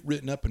 they'd get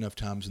written up enough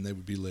times and they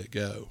would be let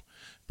go.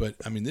 But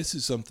I mean, this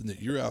is something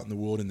that you're out in the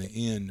world in the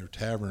inn or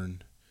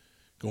tavern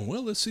going,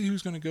 well, let's see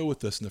who's going to go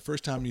with us. And the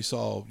first time you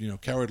saw,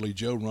 Cowardly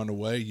Joe run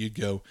away, you'd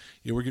go,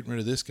 yeah, we're getting rid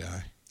of this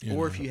guy.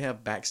 Or if you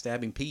have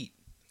Backstabbing Pete,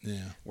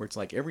 yeah, where it's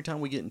like every time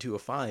we get into a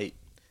fight,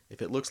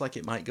 if it looks like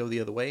it might go the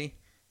other way,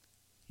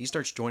 he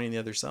starts joining the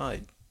other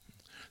side.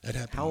 that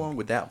happened. How long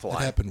would that fly?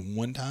 That happened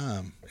one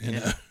time.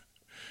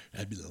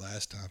 That'd be the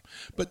last time.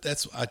 But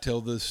I tell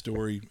this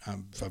story,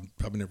 I've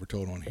probably never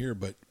told on here,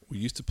 but we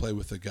used to play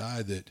with a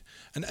guy that,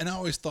 and I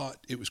always thought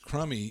it was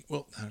crummy.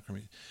 Well, not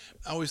crummy.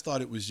 I always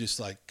thought it was just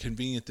like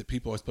convenient that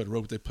people always played a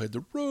rogue. They played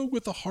the rogue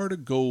with a heart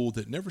of gold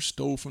that never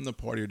stole from the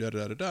party or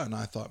da-da-da-da. And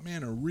I thought,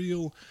 man, a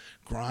real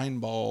grind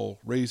ball,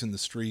 raising the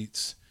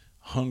streets,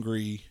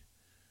 hungry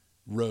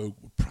rogue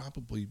would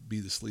probably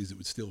be the sleaze that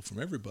would steal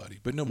from everybody.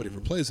 But nobody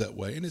ever plays that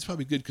way. And it's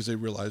probably good because they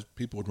realized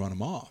people would run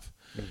them off.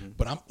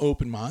 But I'm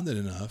open-minded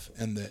enough,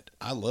 and that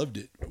I loved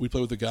it. We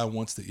played with a guy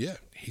once that,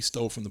 he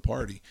stole from the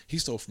party. He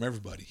stole from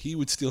everybody. He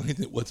would steal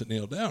anything that wasn't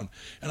nailed down,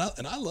 and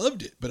I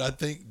loved it. But I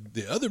think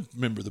the other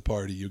member of the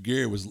party,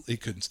 Gary, he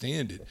couldn't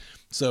stand it.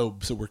 So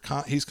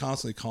he's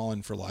constantly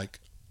calling for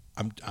like,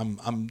 I'm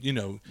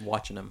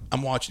watching him.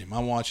 I'm watching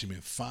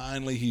him,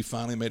 and he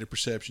finally made a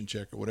perception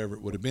check or whatever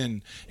it would have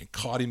been, and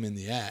caught him in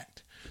the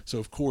act. So,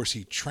 of course,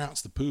 he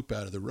trounced the poop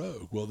out of the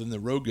rogue. Well, then the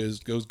rogue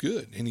goes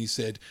good. And he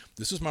said,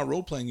 this is my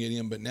role-playing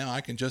idiom, but now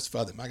I can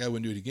justify that my guy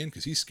wouldn't do it again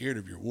because he's scared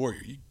of your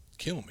warrior. You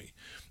kill me.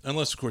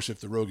 Unless, of course,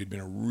 if the rogue had been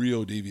a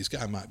real devious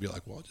guy, I might be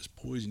like, well, I'll just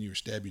poison you or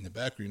stab you in the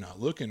back or you're not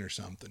looking or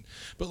something.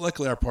 But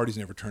luckily, our party's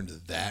never turned to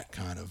that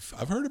kind of...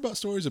 I've heard about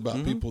stories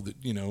about people that,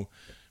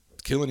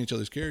 killing each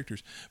other's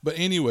characters. But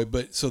anyway,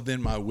 so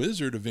then my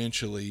wizard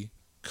eventually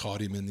caught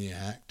him in the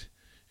act.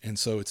 And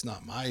so it's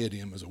not my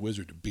idiom as a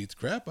wizard to beat the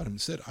crap out of him.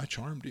 Instead, I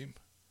charmed him.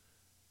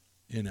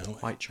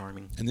 Quite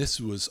charming. And this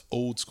was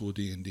old school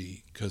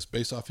D&D because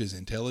based off his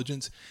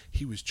intelligence,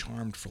 he was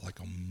charmed for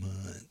like a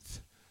month.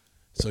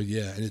 So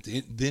yeah, and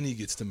then he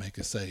gets to make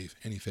a save,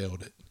 and he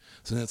failed it.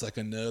 So then it's like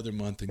another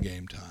month in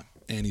game time,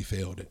 and he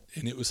failed it.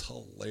 And it was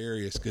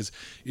hilarious because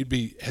he'd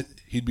be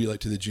like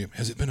to the gym,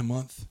 has it been a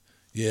month?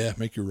 Yeah,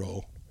 make your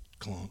roll.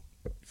 Clunk.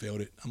 Failed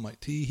it. I'm like,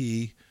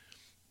 tee-hee.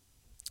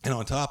 And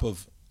on top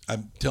of,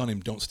 I'm telling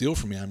him, don't steal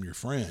from me, I'm your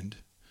friend.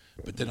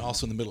 But then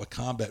also in the middle of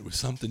combat, if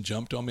something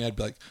jumped on me, I'd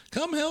be like,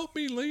 come help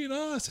me, lead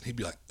us. And he'd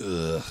be like,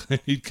 ugh. And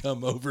he'd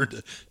come over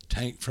to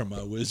tank from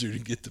my wizard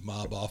and get the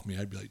mob off me.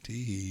 I'd be like,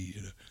 tee,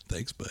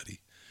 thanks, buddy.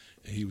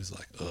 And he was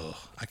like, ugh,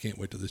 I can't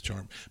wait till this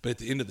charm. But at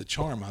the end of the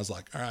charm, I was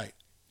like, all right,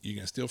 you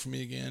going to steal from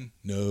me again?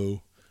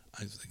 No.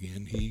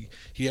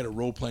 He had a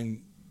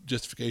role-playing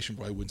justification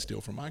why he wouldn't steal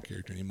from my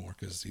character anymore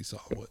because he saw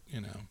what,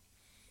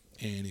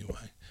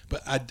 Anyway,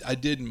 but I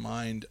didn't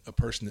mind a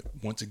person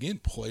that once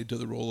again played to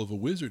the role of a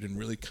wizard and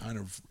really kind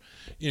of,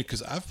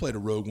 because I've played a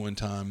rogue one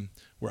time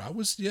where I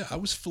was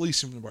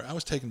fleecing from the bar. I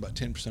was taking about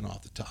 10%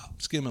 off the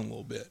top, skimming a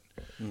little bit,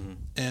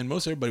 and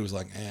most everybody was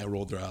like,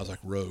 rolled their eyes like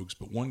rogues.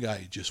 But one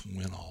guy just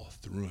went all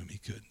through him. He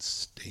couldn't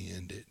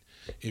stand it.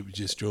 It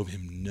just drove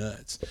him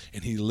nuts,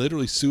 and he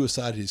literally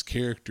suicided his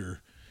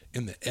character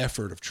in the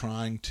effort of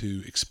trying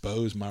to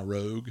expose my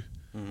rogue.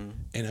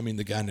 And I mean,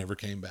 the guy never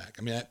came back.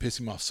 I mean, that pissed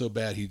him off so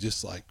bad, he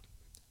just like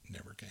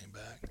never came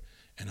back.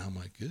 And I'm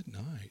like, good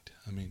night.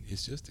 I mean,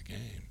 it's just a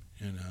game,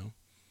 And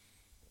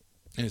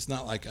it's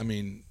not like,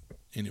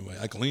 anyway,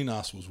 like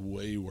Linos was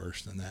way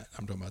worse than that.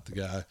 I'm talking about the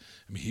guy.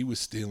 I mean, he was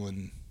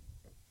stealing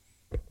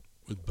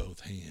with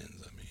both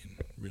hands. I mean,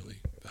 really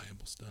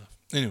valuable stuff.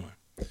 Anyway.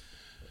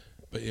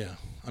 But yeah,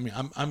 I mean,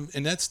 I'm,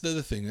 and that's the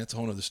other thing. That's a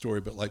whole other story.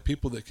 But like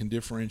people that can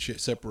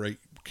separate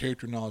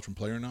character knowledge from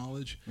player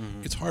knowledge,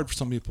 it's hard for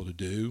some people to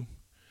do.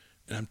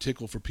 And I'm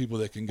tickled for people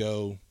that can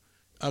go,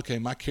 okay,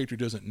 my character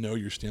doesn't know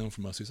you're stealing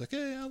from us. He's like,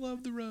 hey, I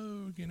love the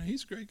rogue.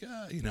 He's a great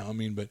guy.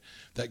 But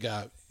that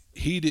guy,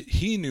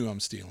 he knew I'm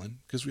stealing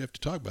because we have to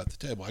talk about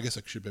the table. I guess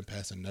I should have been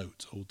passing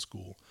notes, old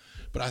school.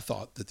 But I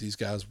thought that these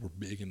guys were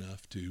big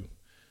enough to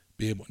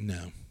be able.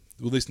 No,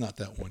 well, at least not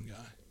that one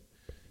guy.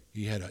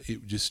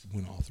 It just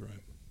went all through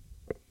him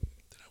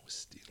that I was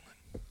stealing.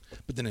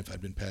 But then if I'd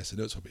been passing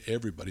notes,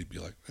 everybody'd be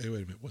like, hey,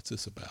 wait a minute, what's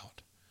this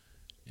about?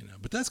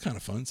 But that's kind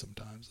of fun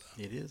sometimes,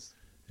 though. It is.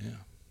 Yeah.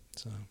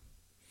 So,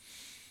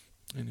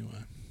 anyway.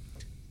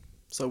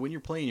 So when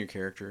you're playing your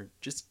character,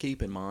 just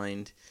keep in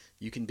mind,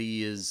 you can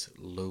be as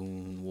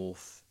lone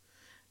wolf,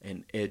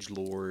 an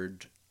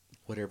edgelord,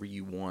 whatever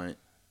you want,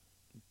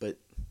 but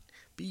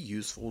be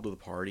useful to the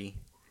party.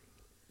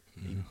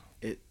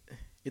 Mm.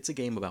 It's a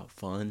game about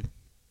fun.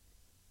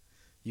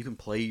 You can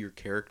play your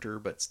character,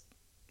 but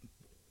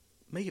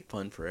make it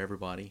fun for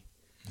everybody.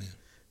 Yeah.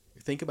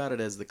 Think about it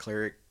as the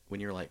cleric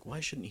when you're like, well, I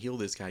shouldn't heal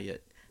this guy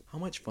yet. How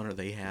much fun are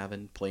they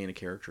having playing a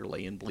character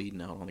laying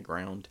bleeding out on the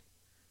ground?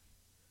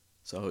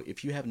 So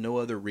if you have no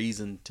other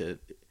reason to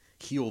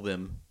heal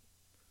them,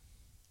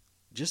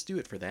 just do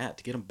it for that,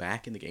 to get them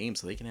back in the game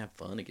so they can have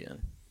fun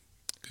again.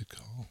 Good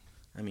call.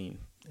 I mean,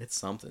 it's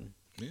something.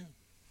 Yeah,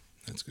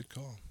 that's a good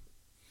call.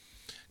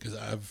 Because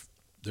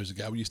there's a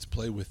guy we used to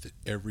play with that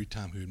every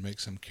time he would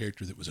make some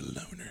character that was a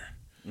loner.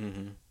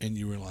 Mm-hmm. And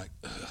you were like,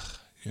 ugh,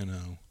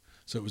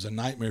 So it was a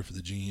nightmare for the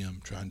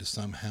GM trying to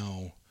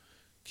somehow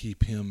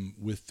keep him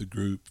with the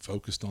group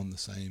focused on the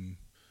same.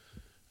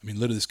 I mean,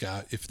 literally, this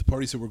guy, if the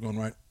party said we're going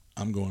right,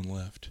 I'm going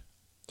left.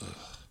 Ugh.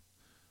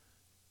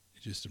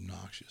 It's just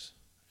obnoxious.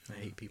 I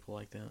hate people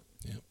like that.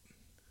 Yep.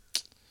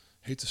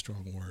 Hate's a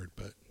strong word,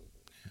 but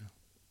yeah.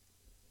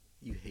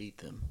 You hate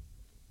them.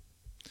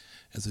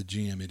 As a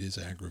GM, it is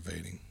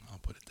aggravating. I'll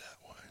put it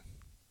that way.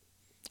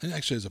 And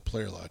actually, as a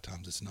player, a lot of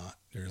times it's not.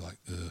 They're like,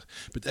 ugh.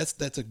 But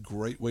that's a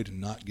great way to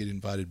not get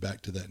invited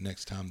back to that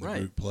next time the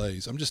group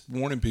plays. I'm just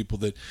warning people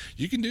that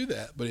you can do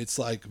that, but it's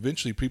like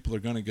eventually people are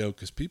going to go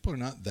because people are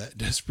not that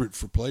desperate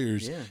for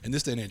players. Yeah. In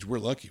this day and age, we're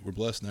lucky. We're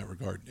blessed in that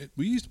regard.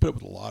 We used to put up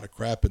with a lot of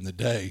crap in the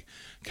day.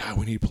 God,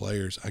 we need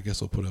players. I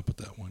guess I'll put up with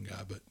that one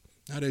guy. But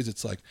nowadays,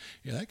 it's like,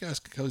 yeah, that guy's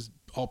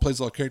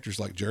plays all characters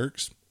like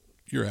jerks.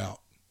 You're out.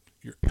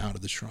 You're out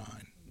of the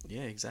shrine.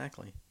 Yeah,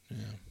 exactly. Yeah.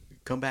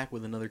 Come back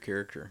with another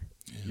character.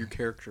 Yeah. Your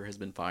character has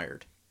been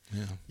fired.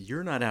 Yeah.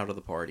 You're not out of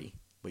the party,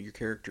 but your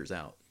character's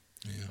out.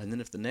 Yeah. And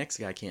then if the next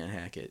guy can't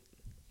hack it,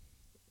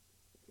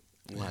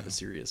 we'll have a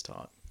serious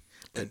talk.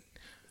 But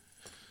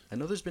I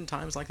know there's been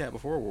times like that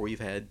before where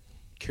we've had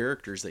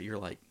characters that you're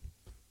like,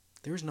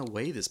 there's no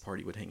way this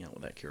party would hang out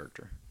with that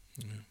character.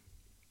 Yeah.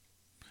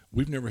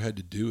 We've never had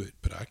to do it,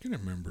 but I can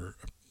remember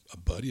a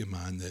buddy of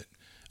mine that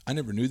I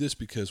never knew this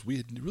because we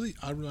had really,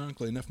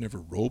 ironically enough, never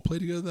role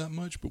played together that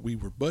much, but we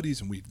were buddies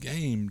and we'd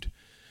gamed,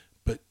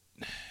 but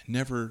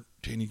never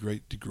to any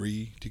great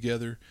degree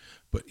together.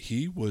 But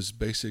he was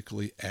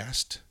basically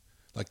asked,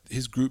 like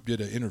his group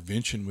did an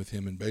intervention with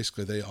him, and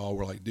basically they all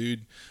were like,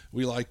 dude,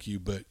 we like you,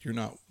 but you're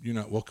not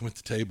welcome at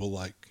the table,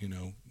 like,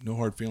 no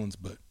hard feelings,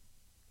 but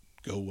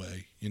go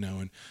away,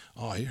 and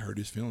he hurt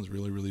his feelings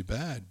really, really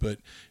bad. But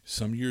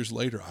some years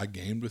later, I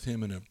gamed with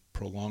him in a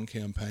prolonged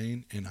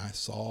campaign, and I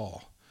saw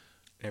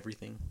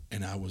everything,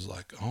 and I was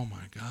like, oh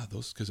my God,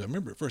 because I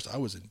remember at first I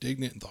was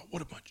indignant and thought,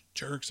 what a bunch of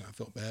jerks, and I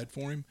felt bad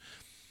for him.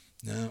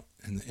 Now,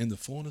 in the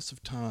fullness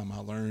of time, I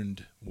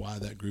learned why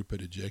that group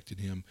had ejected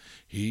him.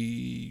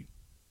 He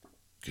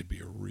could be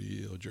a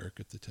real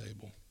jerk at the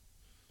table.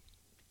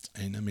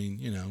 And I mean,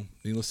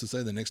 needless to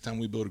say, the next time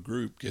we build a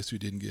group, guess who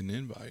didn't get an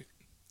invite?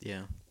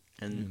 Yeah.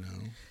 And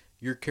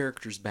your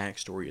character's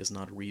backstory is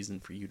not a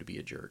reason for you to be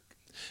a jerk.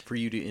 For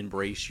you to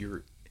embrace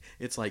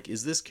it's like,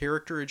 is this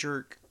character a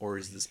jerk or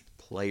is this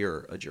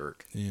player a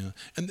jerk? Yeah.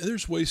 And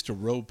there's ways to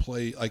role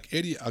play. Like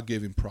Eddie, I'll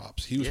give him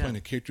props. He was playing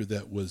a character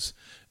that was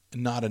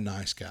not a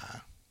nice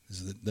guy.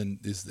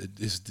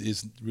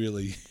 Is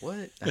really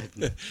what?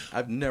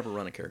 I've never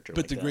run a character.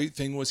 But like the that. great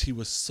thing was he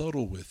was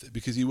subtle with it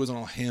because he wasn't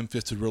all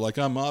ham-fisted. We're like,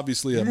 I'm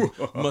obviously a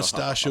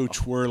mustachio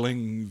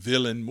twirling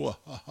villain.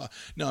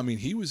 No, I mean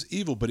he was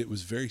evil, but it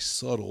was very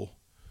subtle.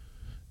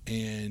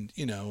 And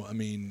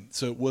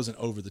so it wasn't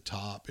over the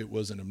top. It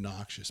wasn't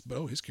obnoxious.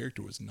 But his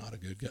character was not a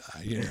good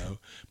guy,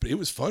 But it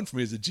was fun for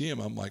me as a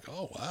GM. I'm like,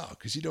 oh wow,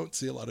 because you don't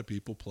see a lot of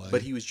people play.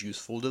 But he was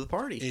useful to the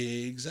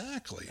party.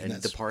 Exactly, and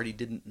the party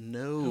didn't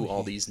know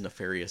all these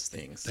nefarious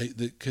things.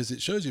 Because it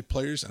shows you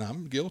players, and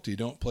I'm guilty,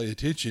 don't pay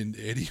attention.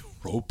 Eddie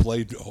role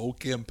played the whole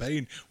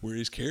campaign where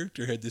his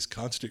character had this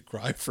constant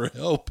cry for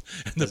help,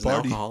 and the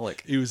party. An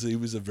alcoholic. He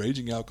was a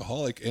raging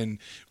alcoholic, and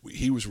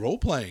he was role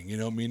playing.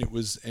 It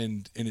was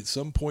and at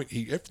some point,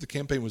 after the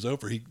campaign was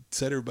over, he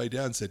sat everybody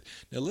down and said,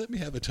 now let me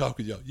have a talk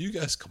with y'all. You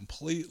guys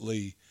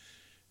completely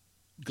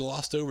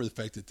glossed over the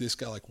fact that this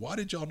guy, like, why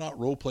did y'all not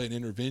role play an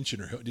intervention?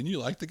 Or didn't you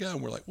like the guy?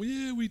 And we're like, well,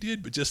 yeah, we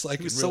did. But just like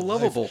he was in real so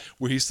lovable. life,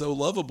 where he's so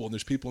lovable, and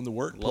there's people in the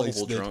workplace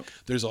lovable that drunk.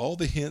 There's all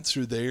the hints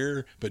are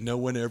there, but no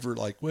one ever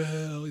like,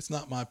 well, it's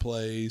not my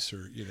place,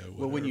 or whatever.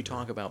 Well, when you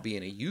talk about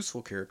being a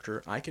useful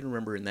character, I can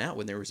remember in that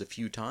when there was a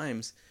few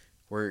times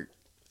where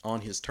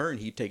on his turn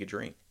he'd take a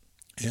drink.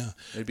 Yeah.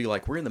 It'd be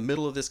like, we're in the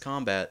middle of this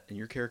combat, and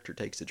your character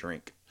takes a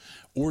drink.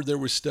 Or there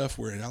was stuff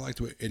where, and I liked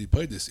the way Eddie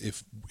played this,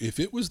 if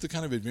it was the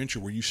kind of adventure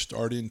where you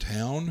start in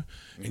town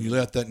and you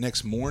left that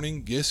next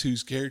morning, guess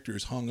whose character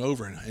is hung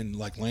over and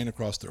like laying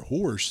across their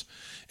horse.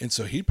 And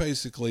so he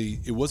basically,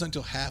 it wasn't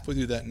until halfway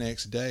through that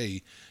next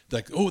day,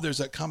 like, there's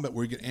that combat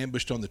where you get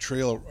ambushed on the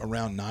trail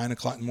around 9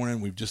 o'clock in the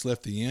morning. We've just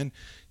left the inn.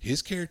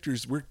 His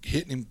characters, we're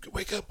hitting him,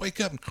 wake up.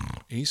 And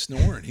he's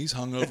snoring. He's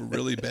hung over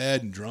really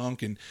bad and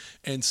drunk.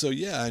 And so,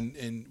 yeah,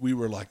 and we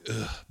were like,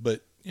 ugh,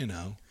 but,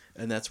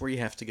 And that's where you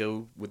have to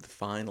go with the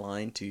fine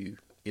line to,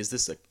 is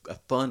this a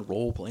fun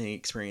role-playing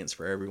experience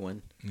for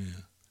everyone? Yeah.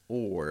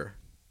 Or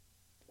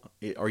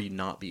are you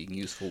not being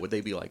useful? Would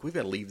they be like, we've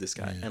got to leave this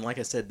guy? Yeah. And like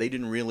I said, they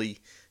didn't really,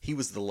 he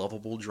was the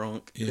lovable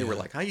drunk. Yeah. They were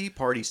like, he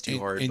parties too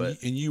hard. And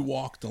you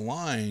walked the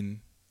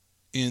line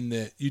in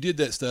that you did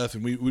that stuff,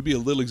 and we would be a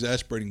little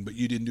exasperating, but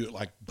you didn't do it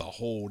like the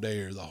whole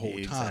day or the whole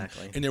time.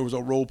 And there was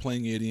a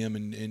role-playing idiom,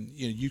 and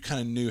you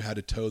kind of knew how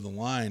to toe the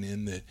line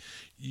in that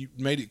you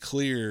made it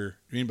clear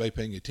to anybody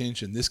paying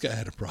attention, this guy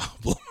had a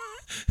problem,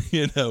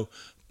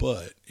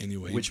 but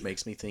anyway. Which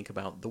makes me think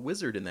about the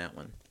wizard in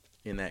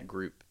that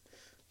group.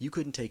 You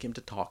couldn't take him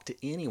to talk to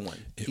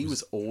anyone. He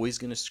was always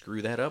going to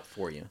screw that up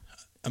for you.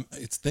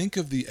 Think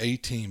of the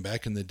A-Team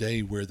back in the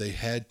day where they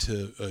had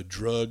to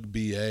drug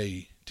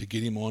BA to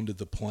get him onto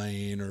the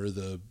plane or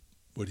the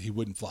he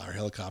wouldn't fly our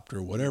helicopter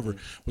or whatever.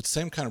 With the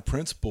same kind of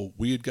principle,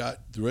 we had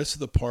got the rest of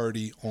the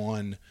party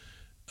on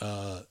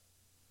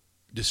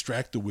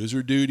distract the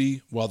wizard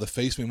duty while the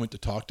faceman went to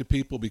talk to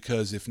people,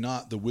 because if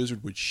not, the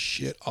wizard would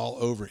shit all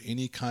over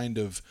any kind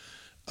of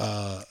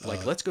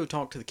let's go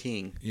talk to the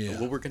king. Yeah.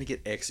 Well, we're going to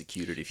get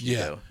executed if you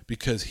go.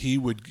 Because he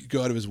would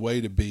go out of his way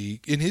to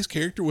be, and his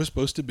character was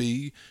supposed to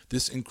be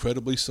this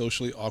incredibly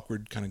socially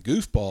awkward kind of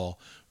goofball,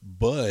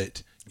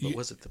 but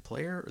was it the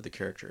player or the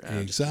character?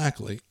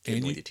 Exactly.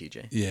 And you,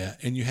 TJ. Yeah,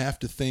 and you have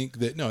to think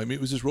that, no, I mean,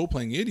 it was this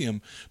role-playing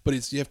idiom,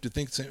 but you have to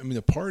think, I mean,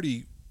 the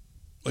party,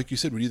 like you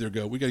said, would either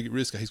go, we got to get rid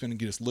of this guy, he's going to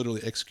get us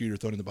literally executed or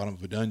thrown in the bottom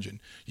of a dungeon.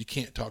 You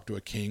can't talk to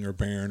a king or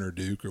baron or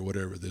duke or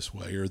whatever this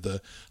way, or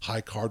the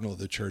high cardinal of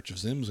the Church of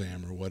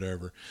Zimzam or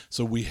whatever.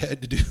 So we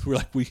had to do,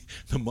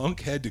 the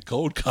monk had to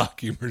cold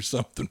cock him or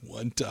something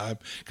one time,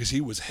 because he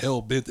was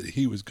hell bent that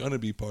he was going to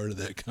be part of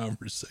that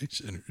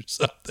conversation or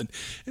something.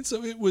 And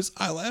so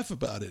I laugh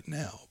about it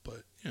now,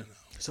 but you know.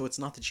 So it's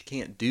not that you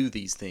can't do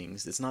these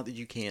things. It's not that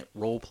you can't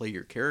role play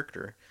your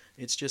character.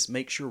 It's just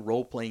make sure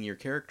role playing your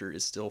character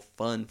is still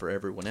fun for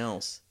everyone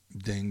else.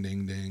 Ding,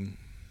 ding, ding.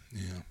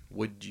 Yeah.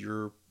 Would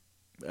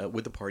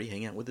the party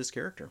hang out with this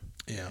character?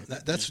 Yeah,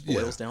 that's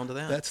boils down to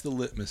that. That's the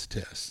litmus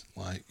test.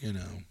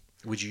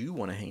 Would you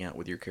want to hang out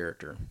with your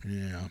character?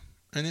 Yeah.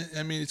 And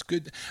it's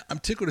good. I'm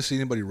tickled to see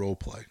anybody role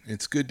play.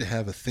 It's good to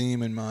have a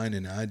theme in mind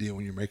and an idea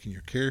when you're making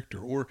your character.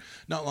 Or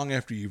not long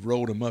after you've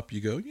rolled them up,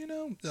 you go,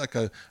 like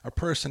a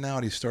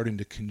personality starting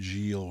to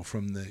congeal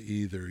from the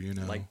either,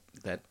 Like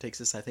that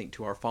takes us, I think,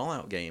 to our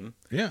Fallout game.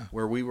 Yeah.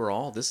 Where we were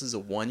all, this is a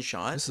one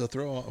shot. This is a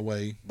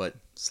throwaway. But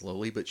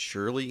slowly but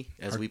surely,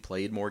 as we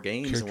played more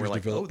games, and we're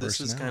like,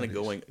 this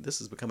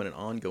is becoming an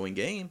ongoing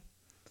game.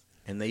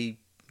 And they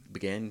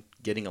began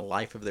getting a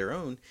life of their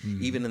own.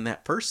 Even in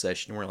that first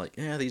session, we're like,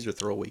 these are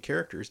throwaway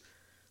characters,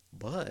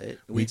 but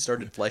we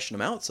started fleshing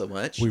them out so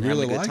much. We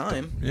really liked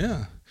them.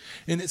 Yeah,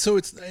 and it's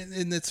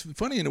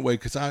funny in a way,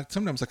 because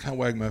sometimes I kind of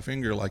wag my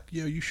finger like,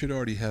 you should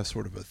already have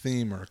sort of a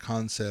theme or a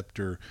concept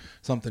or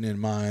something in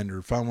mind,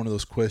 or find one of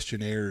those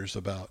questionnaires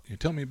about,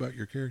 tell me about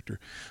your character.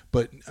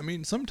 But I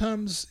mean,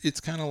 sometimes it's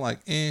kind of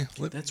like,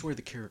 that's where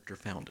the character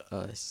found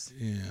us.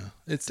 Yeah,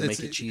 it's to make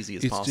it cheesy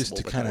as possible. Just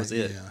to kind of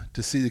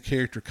to see the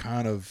character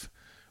kind of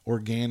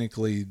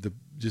organically,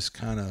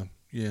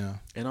 yeah.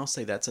 And I'll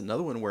say that's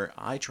another one where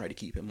I try to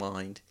keep in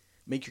mind,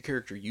 make your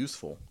character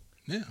useful.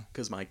 Yeah.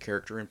 Because my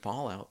character in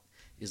Fallout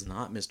is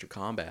not Mr.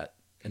 Combat.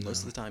 And most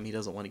of the time he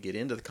doesn't want to get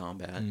into the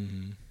combat.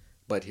 Mm-hmm.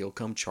 But he'll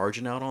come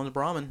charging out on the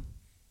Brahmin.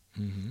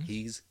 Mm-hmm.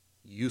 He's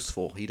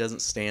useful. He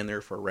doesn't stand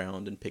there for a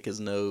round and pick his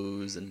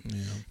nose and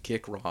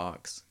kick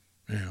rocks.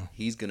 Yeah.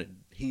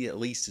 He at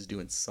least is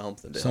doing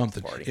something to help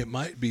the party. It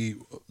might be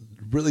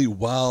really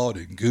wild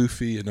and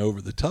goofy and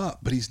over the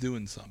top, but he's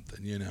doing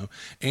something,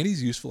 and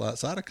he's useful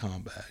outside of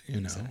combat,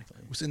 Exactly.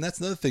 And that's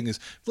another thing is,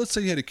 let's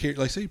say you had a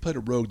character, like say you played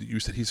a rogue that you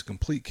said he's a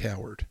complete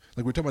coward. Like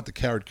we were talking about the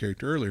coward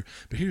character earlier,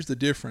 but here's the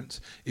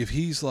difference. If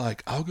he's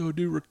like, I'll go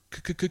do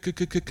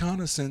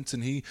reconnaissance,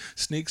 and he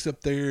sneaks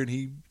up there and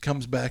he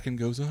comes back and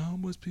goes, I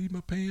almost peed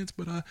my pants,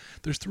 but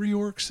there's 3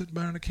 orcs sitting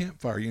behind a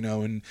campfire,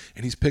 and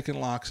he's picking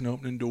locks and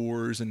opening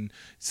doors and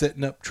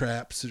setting up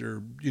traps,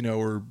 or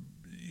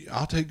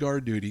I'll take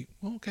guard duty.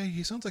 Well, okay,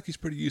 he sounds like he's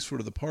pretty useful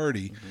to the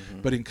party.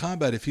 Mm-hmm. But in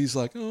combat, if he's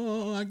like,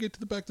 I get to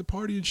the back of the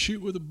party and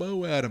shoot with a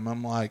bow at him,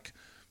 I'm like,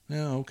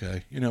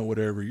 okay,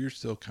 whatever. You're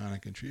still kind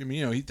of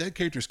contributing. I mean, that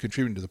character's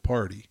contributing to the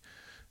party,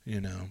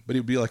 But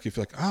it'd be like if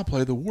I'll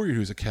play the warrior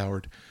who's a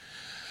coward.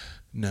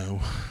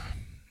 No,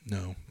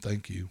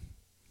 thank you.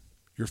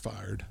 You're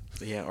fired.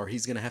 Yeah, or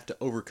he's gonna have to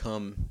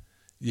overcome.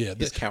 Yeah,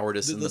 his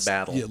cowardice in the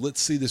battle. Yeah, let's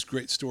see this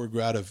great story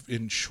grow out of,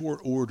 in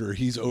short order,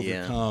 he's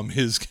overcome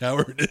his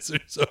cowardice or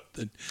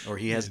something. Or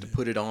he has to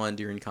put it on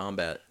during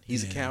combat.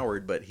 He's a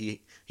coward, but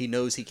he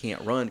knows he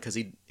can't run because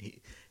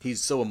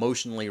he's so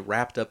emotionally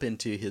wrapped up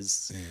into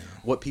his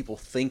what people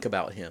think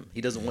about him.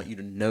 He doesn't want you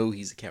to know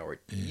he's a coward.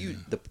 Yeah.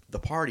 The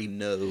party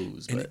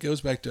knows. And it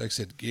goes back to, like I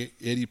said,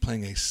 Eddie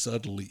playing a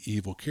subtly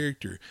evil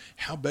character.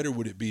 How better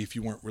would it be if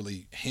you weren't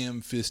really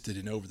ham-fisted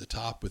and over the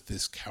top with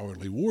this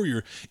cowardly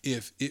warrior?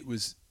 If it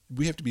was,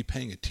 we have to be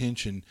paying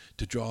attention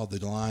to draw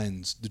the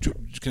lines, to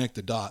connect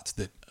the dots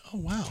that, oh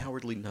wow,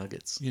 cowardly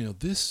nuggets.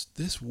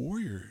 This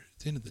warrior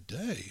at the end of the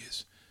day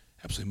is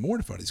absolutely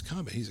mortified his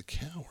combat. He's a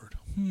coward.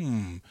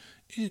 And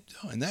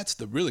that's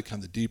the really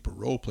kind of the deeper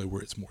role play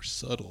where it's more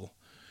subtle,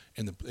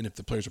 and if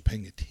the players are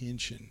paying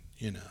attention,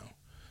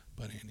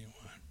 But anyway,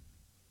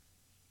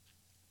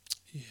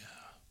 yeah.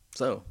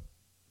 So,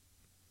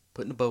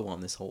 putting a bow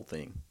on this whole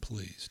thing.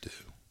 Please do.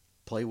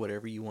 Play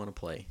whatever you want to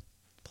play.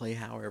 Play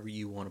however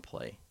you want to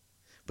play.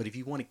 But if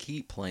you want to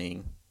keep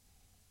playing,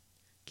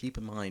 keep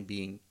in mind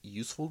being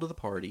useful to the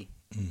party.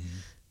 Mm-hmm.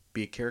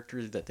 Be a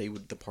character that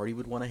the party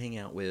would want to hang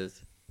out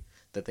with,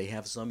 that they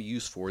have some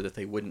use for, that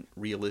they wouldn't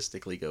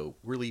realistically go,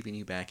 we're leaving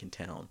you back in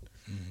town.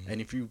 Mm-hmm. And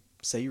if you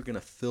say you're going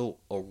to fill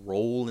a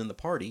role in the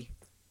party,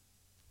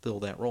 fill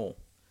that role.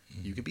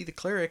 Mm-hmm. You could be the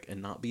cleric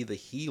and not be the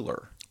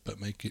healer. but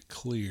make it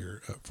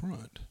clear up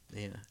front.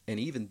 Yeah. And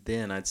even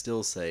then, I'd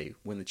still say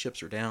when the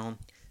chips are down,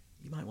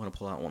 you might want to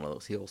pull out one of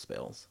those heal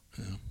spells.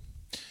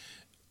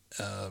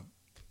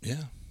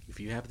 Yeah. If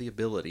you have the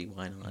ability,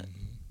 why not?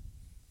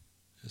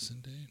 Yes,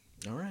 indeed.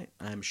 All right.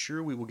 I'm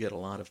sure we will get a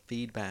lot of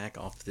feedback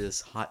off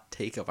this hot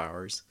take of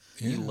ours.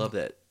 Yeah. You love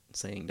that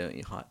saying, don't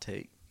you? Hot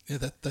take. Yeah,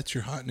 that's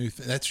your hot new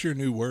thing. That's your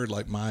new word,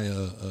 like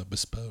my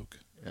bespoke.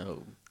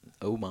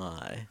 Oh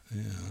my.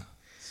 Yeah.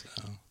 So.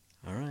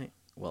 All right.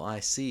 Well, I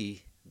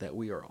see that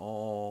we are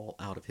all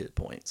out of hit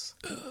points.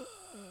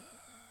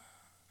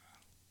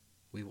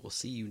 We will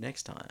see you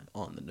next time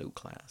on the No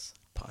Class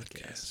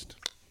Podcast.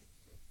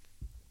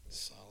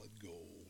 Solid.